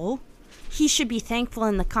thankful. He should be thankful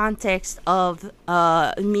in the context of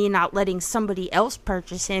me not letting somebody else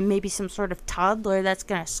purchase him. Maybe some sort of toddler that's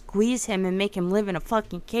going to squeeze him and make him live in a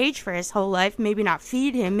fucking cage for his whole life. Maybe not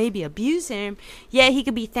feed him, maybe abuse him. Yeah, he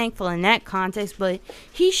could be thankful in that context, but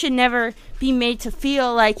he should never be made to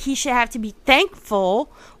feel like he should have to be thankful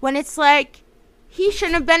when it's like he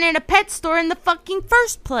shouldn't have been in a pet store in the fucking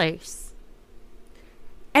first place.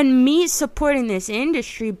 And me supporting this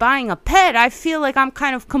industry, buying a pet, I feel like I'm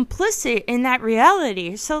kind of complicit in that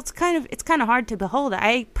reality. So it's kind of hard to behold.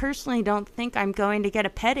 I personally don't think I'm going to get a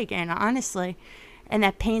pet again, honestly. And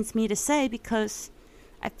that pains me to say, because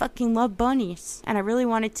I fucking love bunnies. And I really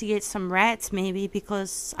wanted to get some rats, maybe,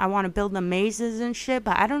 because I want to build them mazes and shit.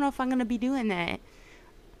 But I don't know if I'm going to be doing that.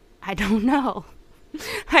 I don't know.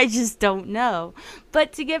 I just don't know.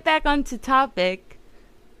 But to get back onto topic,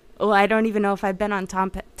 well, I don't even know if I've been on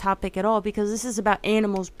topic at all, because this is about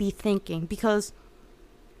animals be thinking. Because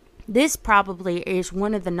this probably is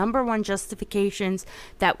one of the number one justifications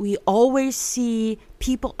that we always see.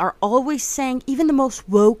 People are always saying, even the most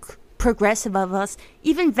woke, progressive of us,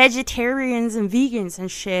 even vegetarians and vegans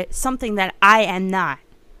and shit, something that I am not.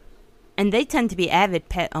 And they tend to be avid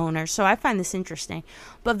pet owners, so I find this interesting.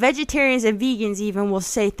 But vegetarians and vegans even will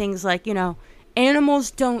say things like, you know,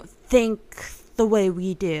 animals don't think the way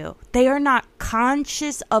we do. They are not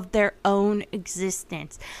conscious of their own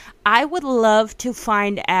existence. I would love to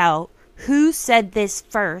find out who said this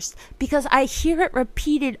first, because I hear it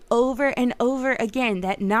repeated over and over again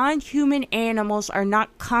that non-human animals are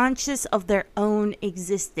not conscious of their own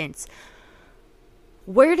existence.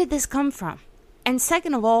 Where did this come from? And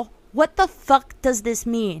second of all, what the fuck does this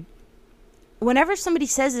mean? Whenever somebody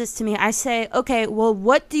says this to me, I say, okay, well,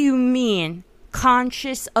 what do you mean?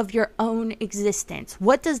 Conscious of your own existence.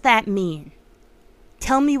 What does that mean?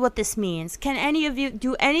 Tell me what this means. Do any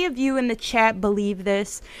of you in the chat believe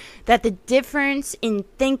this? That the difference in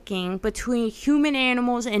thinking between human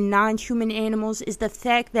animals and non-human animals is the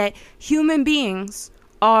fact that human beings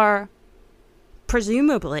are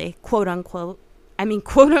presumably,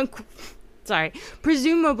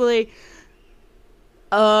 presumably,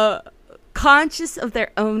 conscious of their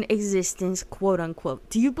own existence, quote unquote.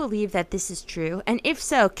 Do you believe that this is true? And if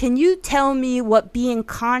so, can you tell me what being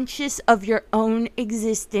conscious of your own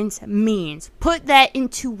existence means? Put that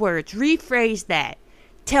into words. Rephrase that.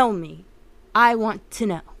 Tell me. I want to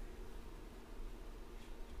know.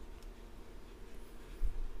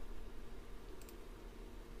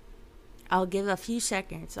 I'll give a few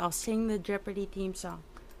seconds. I'll sing the Jeopardy theme song.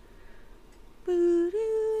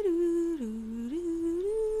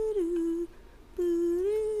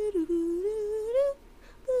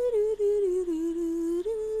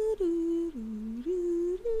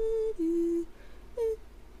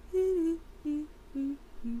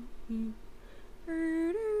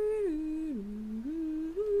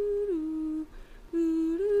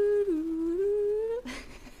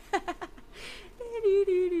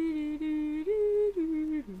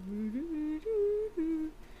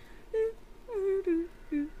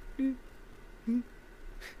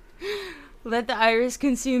 Let the iris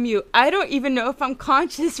consume you. I don't even know if I'm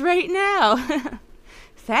conscious right now.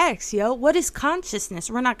 Facts, yo. What is consciousness?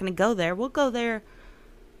 We're not going to go there. We'll go there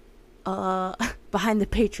behind the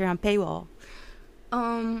Patreon paywall.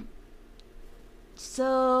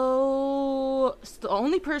 So the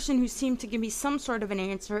only person who seemed to give me some sort of an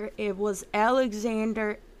answer, it was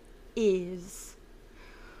Alexander Is.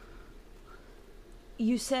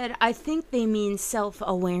 You said, I think they mean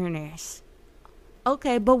self-awareness.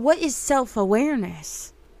 Okay, but what is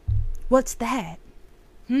self-awareness? What's that?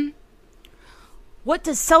 What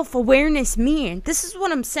does self-awareness mean? This is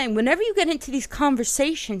what I'm saying. Whenever you get into these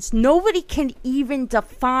conversations, nobody can even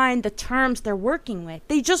define the terms they're working with.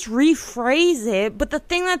 They just rephrase it, but the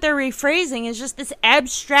thing that they're rephrasing is just this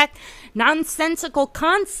abstract, nonsensical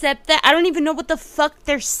concept that I don't even know what the fuck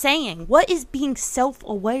they're saying. What is being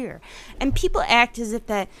self-aware? And people act as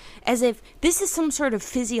if this is some sort of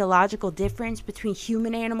physiological difference between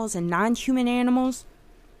human animals and non-human animals.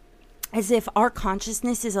 As if our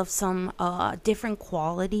consciousness is of some different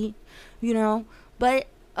quality, you know. But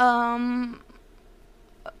then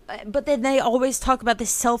they always talk about this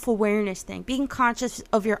self-awareness thing, being conscious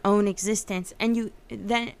of your own existence. And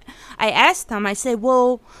then I asked them, I said,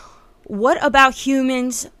 well, what about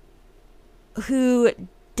humans who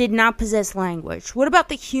did not possess language? What about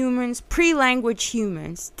the humans, pre-language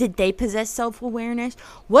humans? Did they possess self-awareness?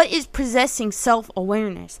 What is possessing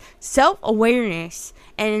self-awareness? Self-awareness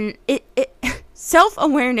and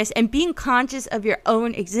self-awareness and being conscious of your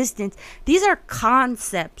own existence, these are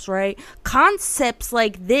concepts, right? Concepts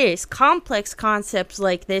like this, complex concepts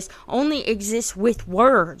like this, only exist with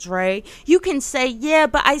words, right? You can say, yeah,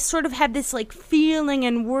 but I sort of have this like feeling,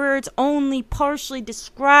 and words only partially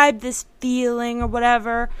describe this feeling or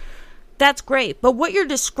whatever. That's great, but what you're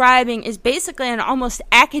describing is basically an almost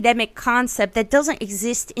academic concept that doesn't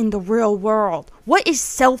exist in the real world. What is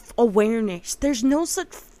self-awareness? There's no such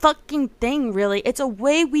fucking thing, really. It's a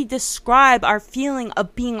way we describe our feeling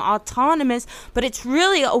of being autonomous, but it's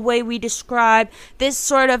really a way we describe this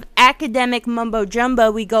sort of academic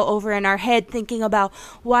mumbo-jumbo we go over in our head, thinking about,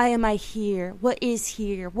 why am I here? What is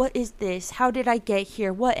here? What is this? How did I get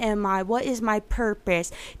here? What am I? What is my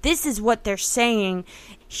purpose? This is what they're saying.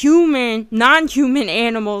 Non-human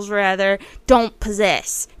animals rather, don't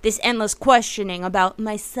possess this endless questioning about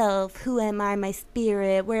myself, who am I, my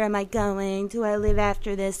spirit, where am I going, do I live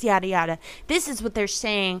after this, yada yada. This is what they're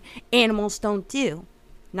saying animals don't do,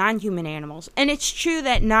 non-human animals. And it's true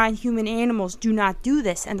that non-human animals do not do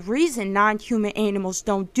this, and the reason non-human animals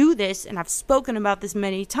don't do this, and I've spoken about this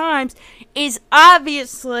many times, is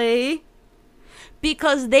obviously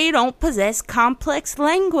because they don't possess complex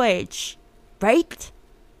language, right?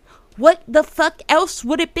 What the fuck else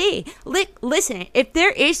would it be? Listen, if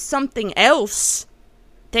there is something else,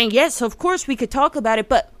 then yes, of course we could talk about it,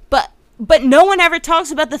 but no one ever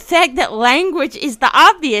talks about the fact that language is the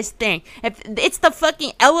obvious thing. If it's the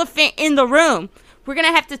fucking elephant in the room. We're gonna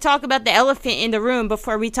have to talk about the elephant in the room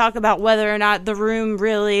before we talk about whether or not the room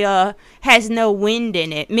really has no wind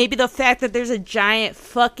in it. Maybe the fact that there's a giant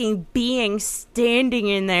fucking being standing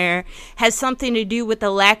in there has something to do with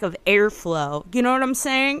the lack of airflow. You know what I'm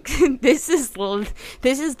saying? This is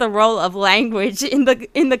the role of language in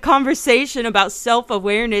the conversation about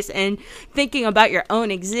self-awareness and thinking about your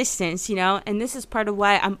own existence, you know? And this is part of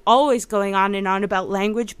why I'm always going on and on about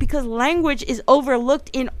language, because language is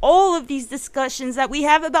overlooked in all of these discussions that we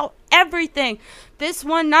have about everything. This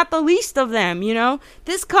one, not the least of them, you know?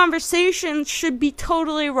 This conversation should be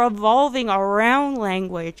totally revolving around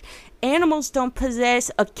language. Animals don't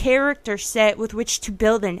possess a character set with which to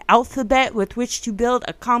build an alphabet, with which to build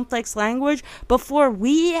a complex language. Before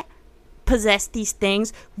we possessed these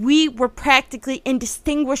things, we were practically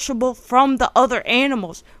indistinguishable from the other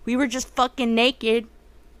animals. We were just fucking naked.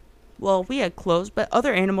 Well, we had clothes, but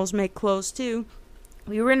other animals make clothes too.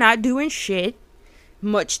 We were not doing shit.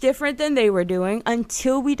 Much different than they were doing,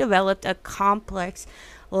 until we developed a complex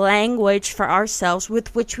language for ourselves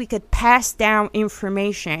with which we could pass down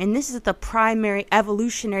information. And this is the primary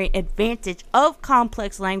evolutionary advantage of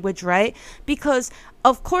complex language, right? Because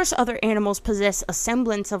of course other animals possess a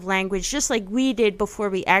semblance of language, just like we did before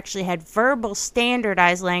we actually had verbal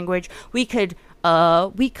standardized language. We could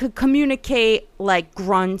communicate like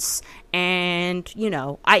grunts, and you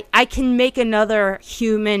know, I can make another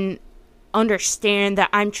human understand that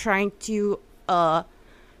I'm trying to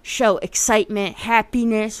show excitement,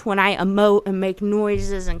 happiness when I emote and make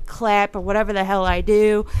noises and clap or whatever the hell I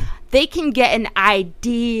do. They can get an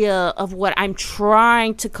idea of what I'm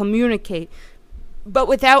trying to communicate. But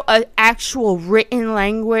without an actual written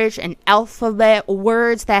language, an alphabet,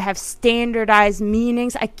 words that have standardized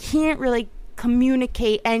meanings, I can't really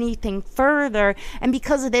communicate anything further. And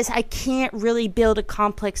because of this, I can't really build a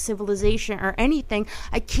complex civilization or anything.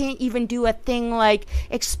 I can't even do a thing like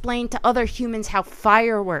explain to other humans how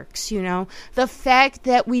fire works, you know? The fact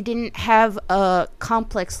that we didn't have a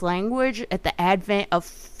complex language at the advent of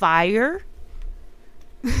fire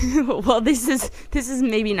Well, this is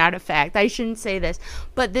maybe not a fact. I shouldn't say this,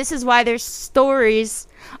 but this is why there's stories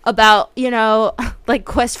about, like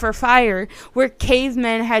Quest for Fire, where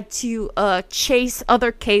cavemen had to chase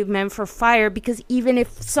other cavemen for fire, because even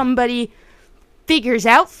if somebody figures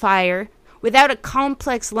out fire without a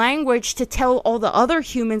complex language to tell all the other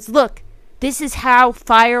humans, look, this is how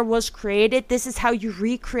fire was created, this is how you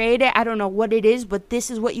recreate it, I don't know what it is, but this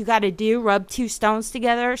is what you got to do, rub two stones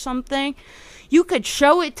together or something. You could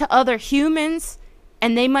show it to other humans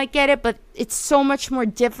and they might get it, but it's so much more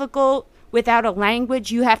difficult without a language.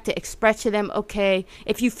 You have to express to them, okay,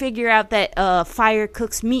 if you figure out that fire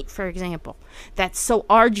cooks meat, for example, that's so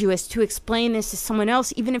arduous to explain this to someone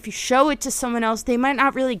else. Even if you show it to someone else, they might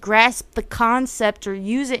not really grasp the concept or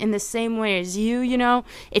use it in the same way as you,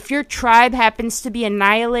 If your tribe happens to be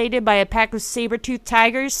annihilated by a pack of saber-toothed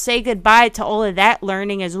tigers, say goodbye to all of that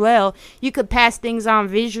learning as well. You could pass things on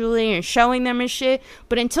visually and showing them and shit,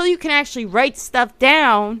 but until you can actually write stuff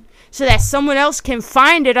down so that someone else can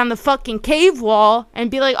find it on the fucking cave wall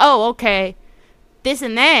and be like, oh, okay, this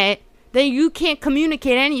and that, then you can't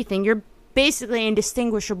communicate anything. You're basically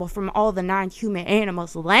indistinguishable from all the non-human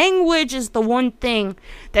animals. Language is the one thing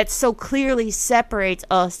that so clearly separates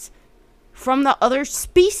us from the other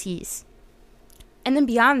species. And then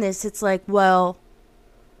beyond this, it's like, well,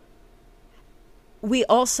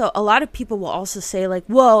 a lot of people will also say, like,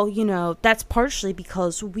 well, that's partially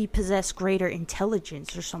because we possess greater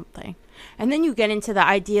intelligence or something. And then you get into the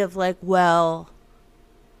idea of, like, well,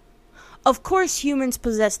 of course humans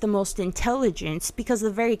possess the most intelligence because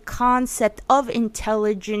the very concept of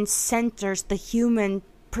intelligence centers the human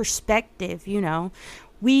perspective,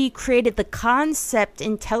 We created the concept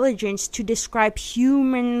intelligence to describe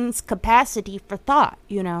humans' capacity for thought,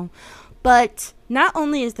 But not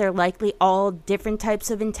only is there likely all different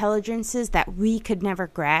types of intelligences that we could never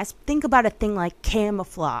grasp, think about a thing like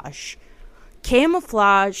camouflage.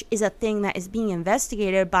 Camouflage is a thing that is being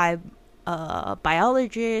investigated by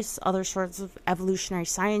biologists, other sorts of evolutionary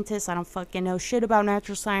scientists. I don't fucking know shit about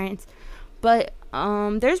natural science. But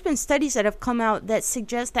there's been studies that have come out that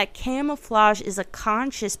suggest that camouflage is a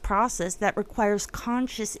conscious process that requires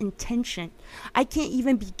conscious intention. I can't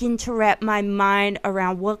even begin to wrap my mind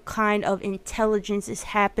around what kind of intelligence is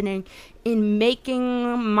happening in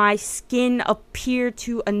making my skin appear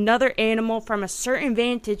to another animal from a certain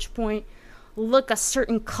vantage point, look a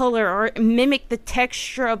certain color, or mimic the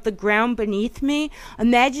texture of the ground beneath me.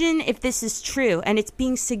 Imagine if this is true, and it's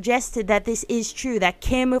being suggested that this is true, that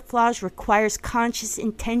camouflage requires conscious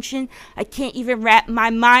intention. I can't even wrap my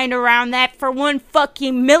mind around that for one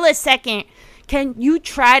fucking millisecond. Can you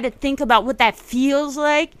try to think about what that feels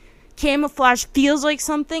like? Camouflage feels like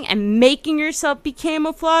something, and making yourself be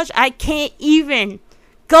camouflage, I can't even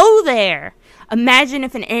go there. Imagine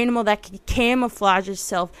if an animal that can camouflage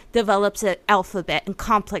itself develops an alphabet and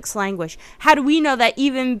complex language. How do we know that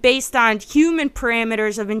even based on human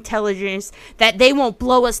parameters of intelligence that they won't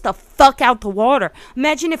blow us the fuck out the water?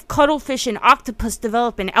 Imagine if cuttlefish and octopus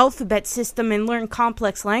develop an alphabet system and learn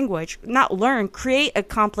complex language. Not learn, create a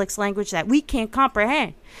complex language that we can't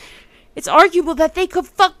comprehend. It's arguable that they could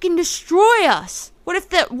fucking destroy us. What if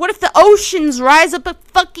the oceans rise up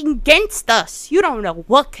fucking against us? You don't know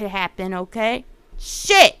what could happen, okay?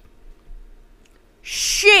 Shit.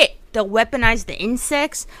 They'll weaponize the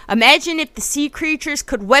insects. Imagine if the sea creatures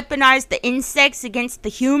could weaponize the insects against the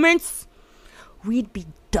humans. We'd be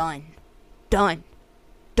done.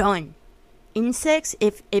 Insects,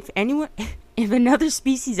 if anyone... If another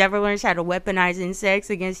species ever learns how to weaponize insects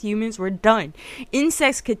against humans, we're done.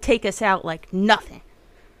 Insects could take us out like nothing.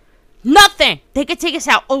 They could take us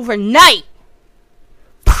out overnight.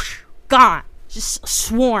 Gone. Just a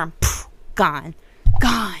swarm. Gone.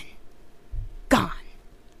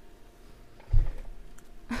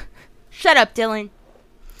 Shut up, Dylan.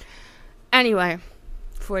 Anyway,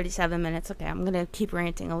 47 minutes. Okay, I'm going to keep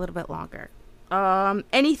ranting a little bit longer.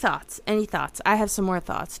 Any thoughts? I have some more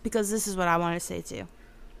thoughts because this is what I want to say too.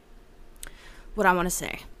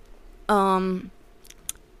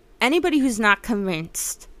 Anybody who's not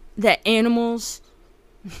convinced that animals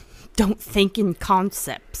don't think in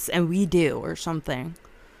concepts and we do or something.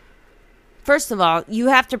 First of all, you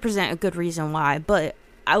have to present a good reason why, but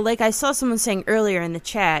like I saw someone saying earlier in the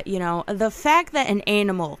chat, the fact that an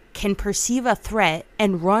animal can perceive a threat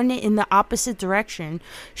and run in the opposite direction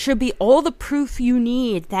should be all the proof you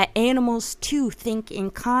need that animals too think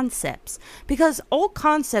in concepts. Because all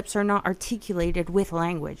concepts are not articulated with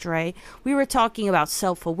language, right? We were talking about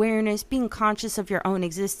self-awareness, being conscious of your own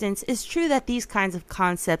existence. It's true that these kinds of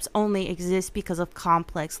concepts only exist because of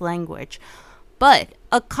complex language. But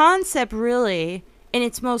a concept really, in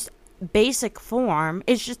its most basic form.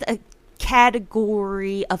 It's just a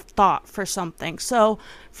category of thought for something. So,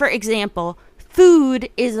 for example, food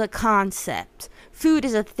is a concept. Food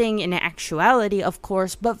is a thing in actuality, of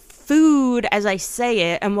course, but food, as I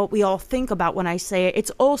say it, and what we all think about when I say it,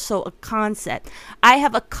 it's also a concept. I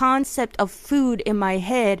have a concept of food in my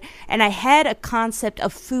head, and I had a concept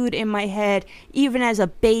of food in my head even as a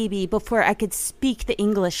baby before I could speak the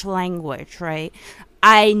English language, right?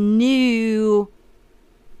 I knew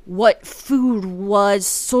what food was,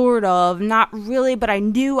 sort of. Not really, but I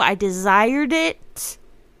knew I desired it.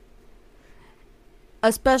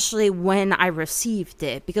 Especially when I received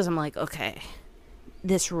it, because I'm like, okay,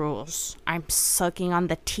 this rules. I'm sucking on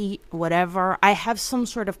the teat, whatever. I have some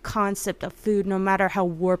sort of concept of food, no matter how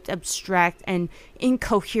warped, abstract, and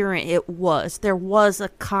incoherent it was. There was a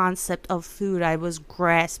concept of food I was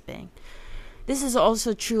grasping. This is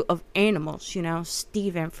also true of animals, you know.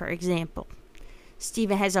 Steven, for example.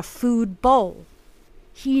 Steven has a food bowl.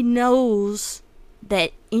 He knows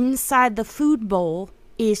that inside the food bowl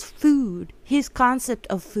is food, his concept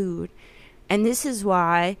of food. And this is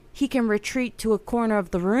why he can retreat to a corner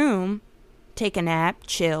of the room, take a nap,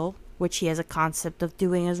 chill, which he has a concept of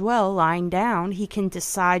doing as well, lying down. He can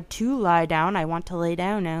decide to lie down. I want to lay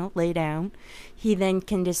down now, lay down. He then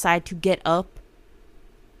can decide to get up,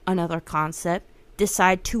 another concept.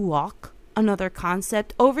 Decide to walk, another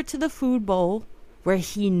concept. Over to the food bowl, where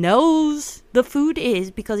he knows the food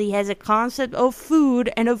is because he has a concept of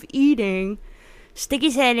food and of eating. Stick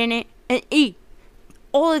his head in it and eat.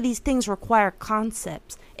 All of these things require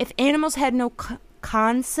concepts. If animals had no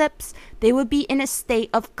concepts, they would be in a state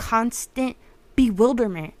of constant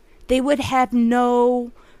bewilderment. They would have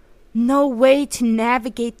no way to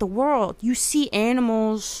navigate the world. You see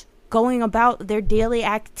animals going about their daily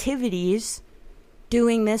activities,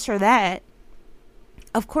 doing this or that.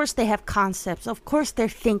 Of course they have concepts. Of course they're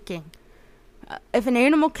thinking. If an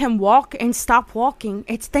animal can walk and stop walking,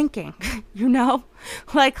 it's thinking, you know?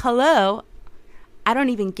 Like, hello? I don't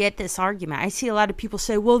even get this argument. I see a lot of people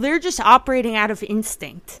say, well, they're just operating out of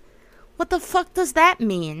instinct. What the fuck does that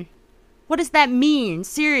mean? What does that mean?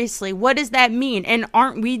 Seriously, what does that mean? And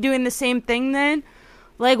aren't we doing the same thing then?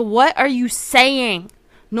 Like, what are you saying?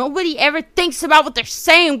 Nobody ever thinks about what they're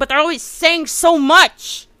saying, but they're always saying so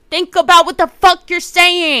much. Think about what the fuck you're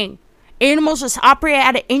saying. Animals just operate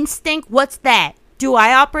out of instinct? What's that? Do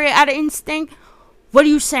I operate out of instinct? What are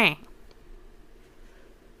you saying?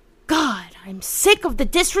 God, I'm sick of the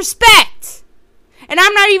disrespect. And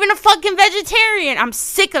I'm not even a fucking vegetarian. I'm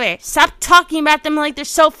sick of it. Stop talking about them like they're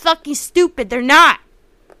so fucking stupid. They're not.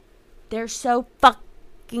 They're so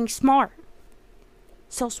fucking smart.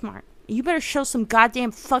 So smart. You better show some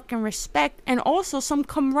goddamn fucking respect and also some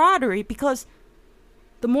camaraderie, because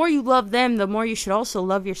the more you love them, the more you should also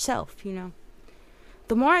love yourself, you know.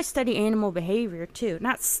 The more I study animal behavior, too,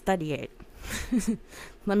 not study it.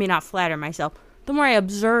 Let me not flatter myself. The more I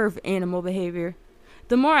observe animal behavior,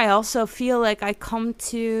 the more I also feel like I come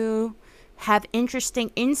to have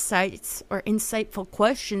interesting insights, or insightful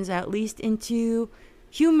questions at least, into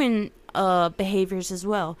human behaviors as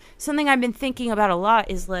well. Something I've been thinking about a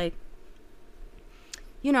lot is, like,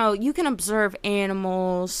 you know, you can observe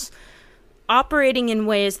animals operating in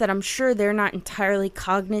ways that I'm sure they're not entirely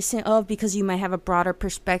cognizant of, because you might have a broader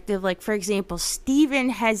perspective. Like, for example, Steven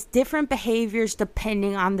has different behaviors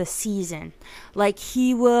depending on the season. Like,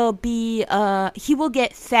 he will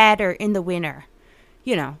get fatter in the winter,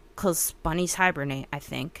 you know, because bunnies hibernate, I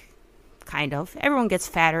think. Kind of. Everyone gets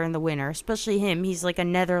fatter in the winter, especially him. He's like a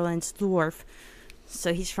Netherlands dwarf.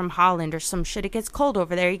 So he's from Holland or some shit. It gets cold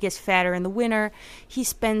over there. He gets fatter in the winter. He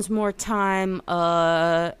spends more time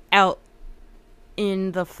out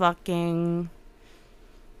in the fucking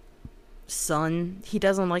sun. He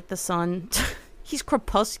doesn't like the sun. He's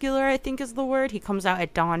crepuscular, I think is the word. He comes out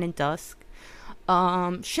at dawn and dusk.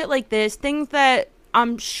 Shit like this. Things that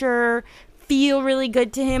I'm sure feel really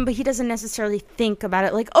good to him, but he doesn't necessarily think about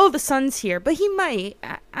it. Like, oh, the sun's here. But he might.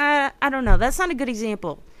 I don't know. That's not a good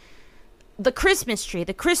example. The Christmas tree.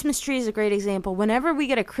 The Christmas tree is a great example. Whenever we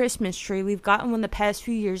get a Christmas tree, we've gotten one the past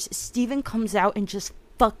few years, Steven comes out and just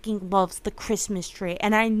fucking loves the Christmas tree.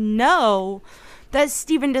 And I know that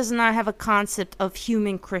Steven does not have a concept of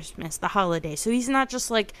human Christmas, the holiday. So he's not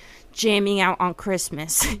just like jamming out on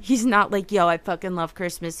Christmas. He's not like, yo, I fucking love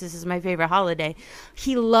Christmas. This is my favorite holiday.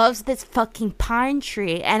 He loves this fucking pine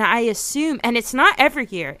tree. And I assume, and it's not every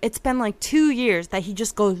year, it's been like 2 years that he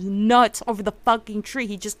just goes nuts over the fucking tree.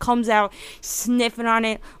 He just comes out sniffing on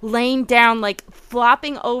it, laying down, like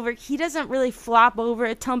flopping over. He doesn't really flop over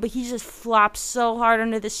a ton, but he just flops so hard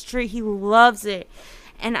under this tree. He loves it.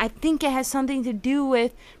 And I think it has something to do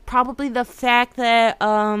with probably the fact that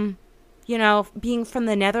You know, being from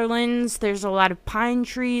the Netherlands, there's a lot of pine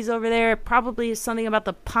trees over there. It probably is something about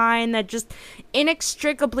the pine that just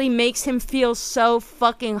inextricably makes him feel so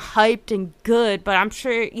fucking hyped and good. But I'm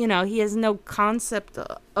sure, you know, he has no concept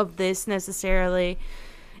of this necessarily.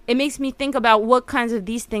 It makes me think about what kinds of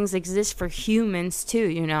these things exist for humans too,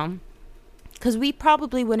 you know? Because we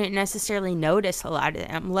probably wouldn't necessarily notice a lot of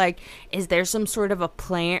them. Like, is there some sort of a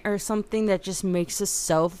plant or something that just makes us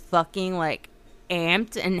so fucking, like,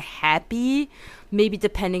 amped and happy? Maybe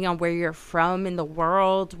depending on where you're from in the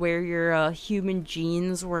world, where your human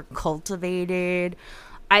genes were cultivated.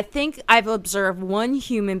 I think I've observed one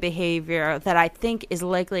human behavior that I think is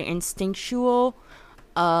likely instinctual,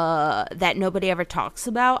 that nobody ever talks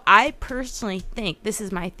about. I personally think, this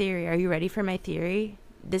is my theory. Are you ready for my theory?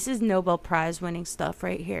 This is Nobel Prize winning stuff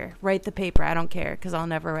right here. Write the paper. I don't care, because I'll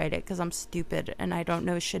never write it, because I'm stupid and I don't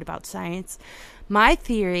know shit about science. My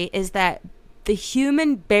theory is that the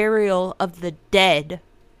human burial of the dead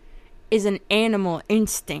is an animal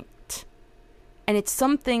instinct. And it's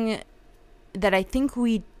something that I think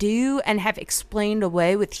we do and have explained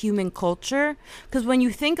away with human culture. Because when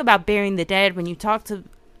you think about burying the dead, when you talk to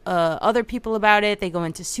other people about it, they go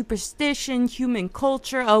into superstition, human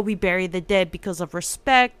culture. Oh, we bury the dead because of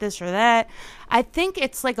respect, this or that. I think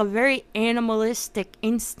it's like a very animalistic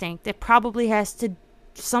instinct. It probably has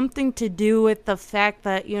something to do with the fact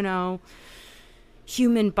that, you know,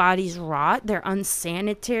 human bodies rot. They're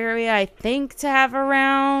unsanitary, I think, to have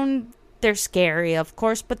around. They're scary, of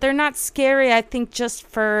course, but they're not scary, I think, just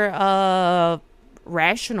for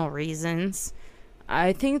rational reasons.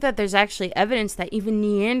 I think that there's actually evidence that even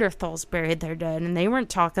Neanderthals buried their dead, and they weren't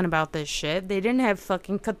talking about this shit. They didn't have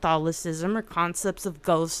fucking Catholicism or concepts of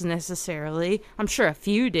ghosts necessarily. I'm sure a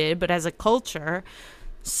few did, but as a culture.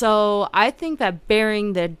 So I think that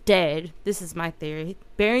burying the dead, this is my theory,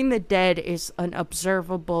 burying the dead is an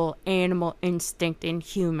observable animal instinct in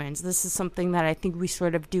humans. This is something that I think we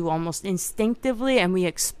sort of do almost instinctively, and we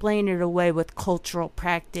explain it away with cultural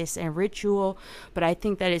practice and ritual, but I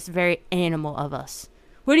think that it's very animal of us.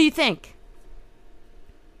 What do you think?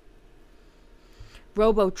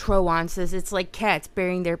 Robo-Trowan says it's like cats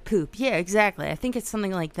burying their poop. Yeah, exactly. I think it's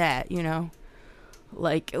something like that, you know?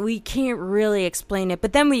 Like, we can't really explain it,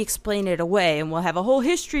 but then we explain it away, and we'll have a whole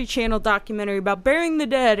History Channel documentary about burying the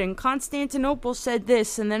dead, and Constantinople said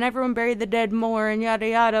this, and then everyone buried the dead more, and yada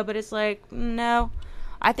yada, but it's like, no.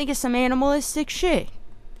 I think it's some animalistic shit.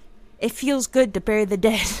 It feels good to bury the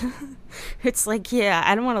dead. It's like, yeah,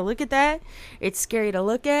 I don't want to look at that. It's scary to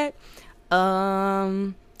look at.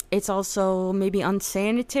 It's also maybe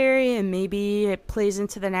unsanitary, and maybe it plays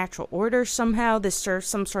into the natural order somehow. This serves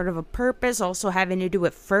some sort of a purpose, also having to do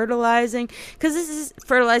with fertilizing, because this is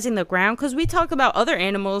fertilizing the ground. Because we talk about other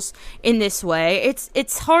animals in this way.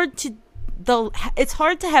 It's hard to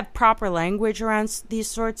have proper language around these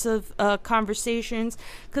sorts of conversations,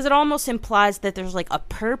 because it almost implies that there's like a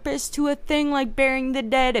purpose to a thing like burying the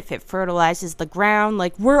dead. If it fertilizes the ground,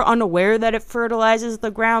 like, we're unaware that it fertilizes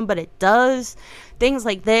the ground, but it does. Things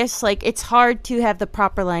like this, like, it's hard to have the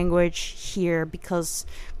proper language here because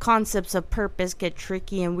concepts of purpose get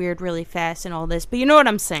tricky and weird really fast and all this. But you know what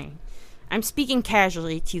I'm saying. I'm speaking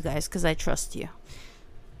casually to you guys because I trust you.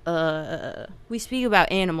 We speak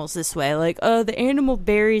about animals this way, like, oh, the animal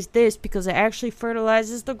buries this because it actually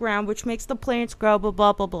fertilizes the ground, which makes the plants grow, blah,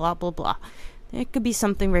 blah, blah, blah, blah, blah. It could be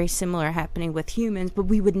something very similar happening with humans, but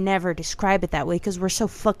we would never describe it that way because we're so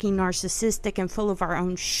fucking narcissistic and full of our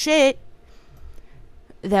own shit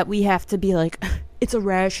that we have to be like, it's a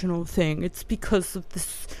rational thing. It's because of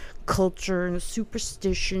this culture and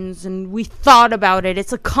superstitions, and we thought about it.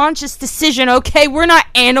 It's a conscious decision, okay? We're not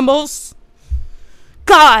animals.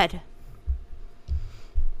 God!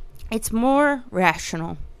 It's more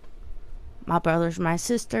rational, my brothers, my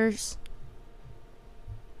sisters,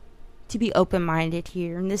 to be open-minded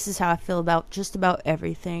here. And this is how I feel about just about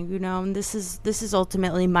everything, you know? And this is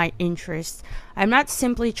ultimately my interest. I'm not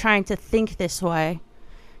simply trying to think this way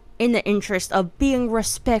in the interest of being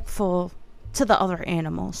respectful to the other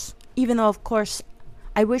animals. Even though, of course,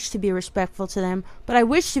 I wish to be respectful to them, but I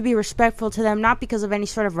wish to be respectful to them not because of any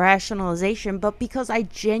sort of rationalization, but because I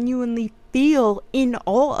genuinely feel in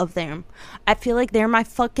awe of them. I feel like they're my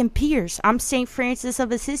fucking peers. I'm St. Francis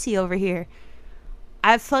of Assisi over here.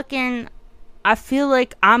 I feel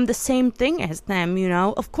like I'm the same thing as them, you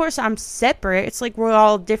know? Of course, I'm separate. It's like we're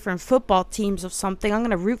all different football teams of something. I'm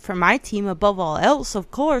going to root for my team above all else,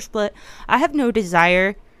 of course, but I have no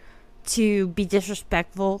desire to be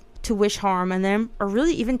disrespectful, to wish harm on them, or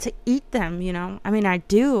really even to eat them, you know? I mean, I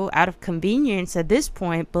do out of convenience at this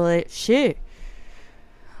point, but shit.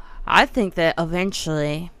 I think that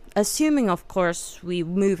eventually, assuming, of course, we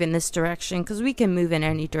move in this direction, because we can move in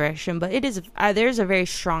any direction, but there's a very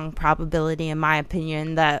strong probability, in my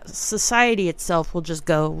opinion, that society itself will just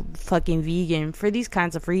go fucking vegan for these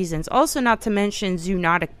kinds of reasons. Also, not to mention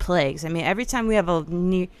zoonotic plagues. I mean, every time we have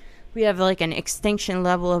like an extinction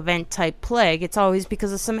level event type plague, it's always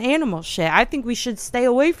because of some animal shit. I think we should stay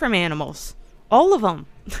away from animals, all of them.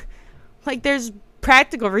 Like, there's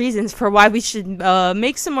practical reasons for why we should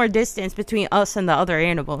make some more distance between us and the other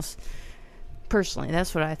animals. Personally,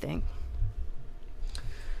 that's what I think.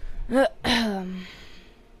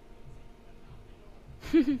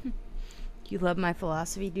 You love my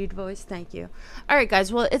philosophy dude voice? Thank you. Alright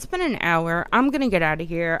guys, well, it's been an hour. I'm gonna get out of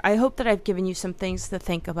here. I hope that I've given you some things to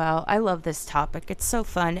think about. I love this topic. It's so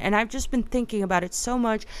fun, and I've just been thinking about it so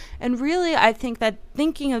much, and really I think that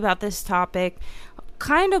thinking about this topic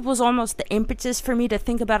kind of was almost the impetus for me to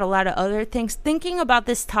think about a lot of other things. Thinking about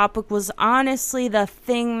this topic was honestly the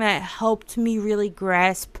thing that helped me really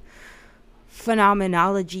grasp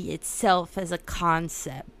phenomenology itself as a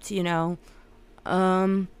concept, you know?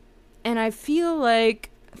 And I feel like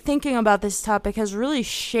thinking about this topic has really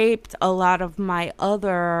shaped a lot of my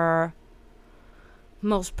other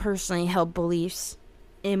most personally held beliefs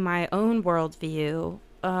in my own worldview.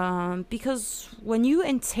 Because when you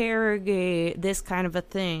interrogate this kind of a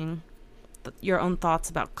thing, your own thoughts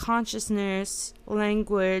about consciousness,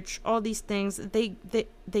 language, all these things, they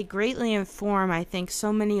greatly inform, I think,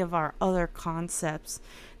 so many of our other concepts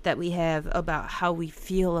that we have about how we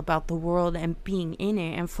feel about the world and being in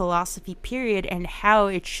it, and philosophy period, and how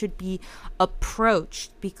it should be approached,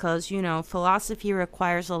 because, you know, philosophy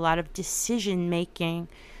requires a lot of decision making.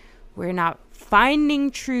 We're not finding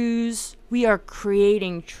truths, we are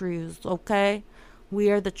creating truths, okay? We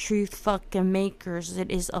are the truth fucking makers. It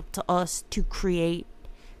is up to us to create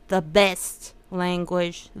the best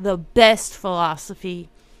language, the best philosophy.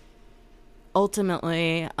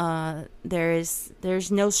 Ultimately,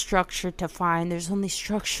 there's no structure to find. There's only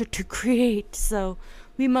structure to create. So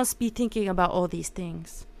we must be thinking about all these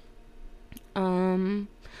things.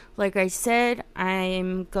 Like I said,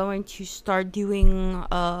 I'm going to start doing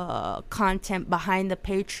content behind the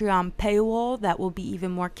Patreon paywall that will be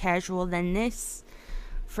even more casual than this.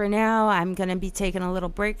 For now, I'm going to be taking a little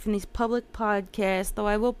break from these public podcasts, though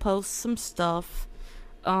I will post some stuff.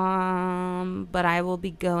 But I will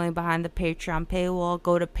be going behind the Patreon paywall.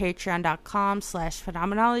 Go to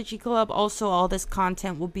patreon.com/phenomenology club. Also, all this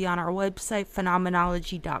content will be on our website,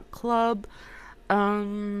 phenomenology.club.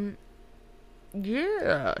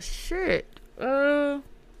 Yeah, shit. Yeah,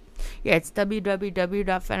 it's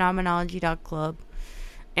www.phenomenology.club.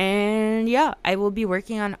 And yeah, I will be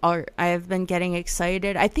working on art. I have been getting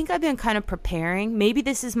excited. I think I've been kind of preparing. Maybe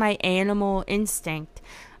this is my animal instinct.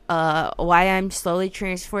 Why I'm slowly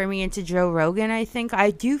transforming into Joe Rogan, I think.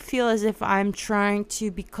 I do feel as if I'm trying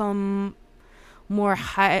to become more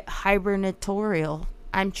hibernatorial.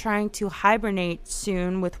 I'm trying to hibernate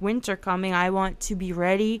soon with winter coming. I want to be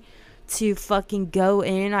ready to fucking go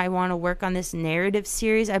in. I want to work on this narrative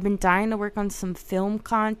series. I've been dying to work on some film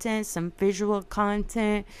content, some visual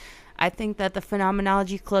content. I think that the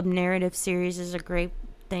Phenomenology Club narrative series is a great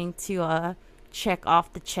thing to check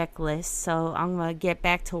off the checklist. So I'm gonna get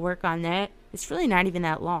back to work on that. It's really not even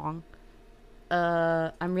that long.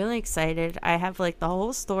 I'm really excited. I have like the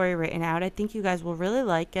whole story written out. I think you guys will really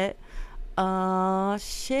like it.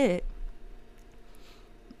 Shit.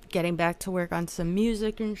 Getting back to work on some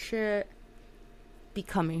music and shit.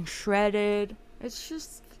 Becoming shredded. It's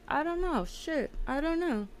just, I don't know. Shit. I don't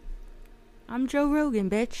know. I'm Joe Rogan,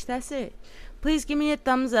 bitch. That's it. Please give me a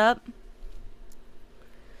thumbs up.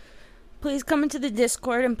 Please come into the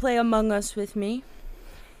Discord and play Among Us with me.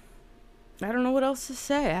 I don't know what else to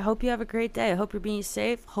say. I hope you have a great day. I hope you're being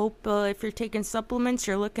safe. Hope if you're taking supplements,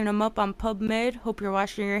 you're looking them up on PubMed. Hope you're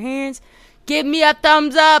washing your hands. Give me a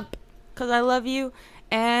thumbs up, because I love you.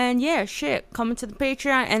 And yeah, shit, come into the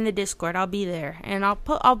Patreon and the Discord. I'll be there, and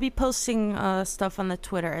I'll be posting stuff on the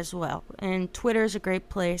Twitter as well. And Twitter is a great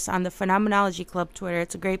place. On the Phenomenology Club Twitter,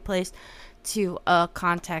 it's a great place to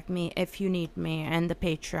contact me if you need me. And the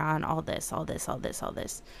Patreon, all this.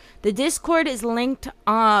 The Discord is linked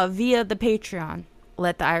via the Patreon.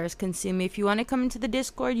 Let the Iris consume me. If you want to come into the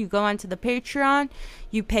Discord, you go onto the Patreon.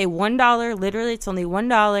 You pay $1. Literally, it's only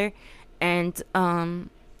 $1, and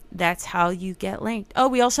that's how you get linked. Oh,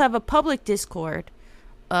 we also have a public Discord.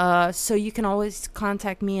 So you can always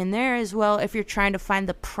contact me in there as well if you're trying to find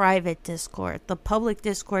the private Discord. The public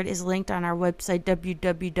Discord is linked on our website,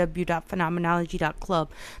 www.phenomenology.club.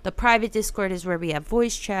 The private Discord is where we have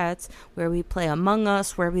voice chats, where we play Among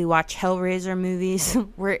Us, where we watch Hellraiser movies.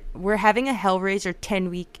 We're having a Hellraiser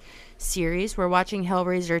 10-week series. We're watching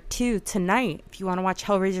Hellraiser 2 tonight. If you want to watch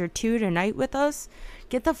Hellraiser 2 tonight with us,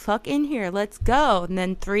 get the fuck in here. Let's go. And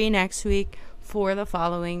then 3 next week, 4 the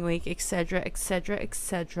following week, etc., etc.,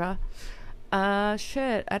 etc.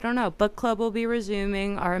 Shit, I don't know. Book club will be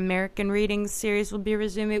resuming. Our American reading series will be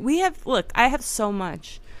resuming. I have so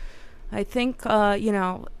much. I think,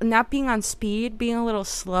 not being on speed, being a little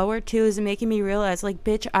slower too, is making me realize, like,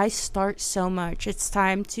 bitch, I start so much. It's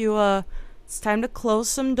time to close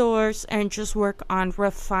some doors and just work on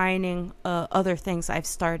refining other things I've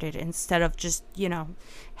started instead of just,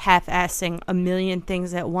 half-assing a million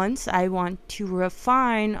things at once. I want to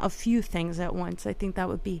refine a few things at once. I think that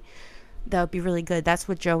would be really good. That's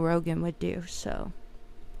what Joe Rogan would do. So,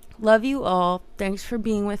 love you all. Thanks for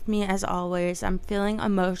being with me as always. I'm feeling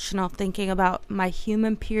emotional thinking about my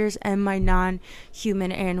human peers and my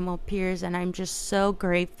non-human animal peers, and I'm just so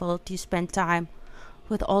grateful to spend time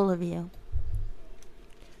with all of you.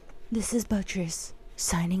 This is Buttress,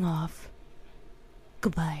 signing off.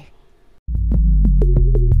 Goodbye.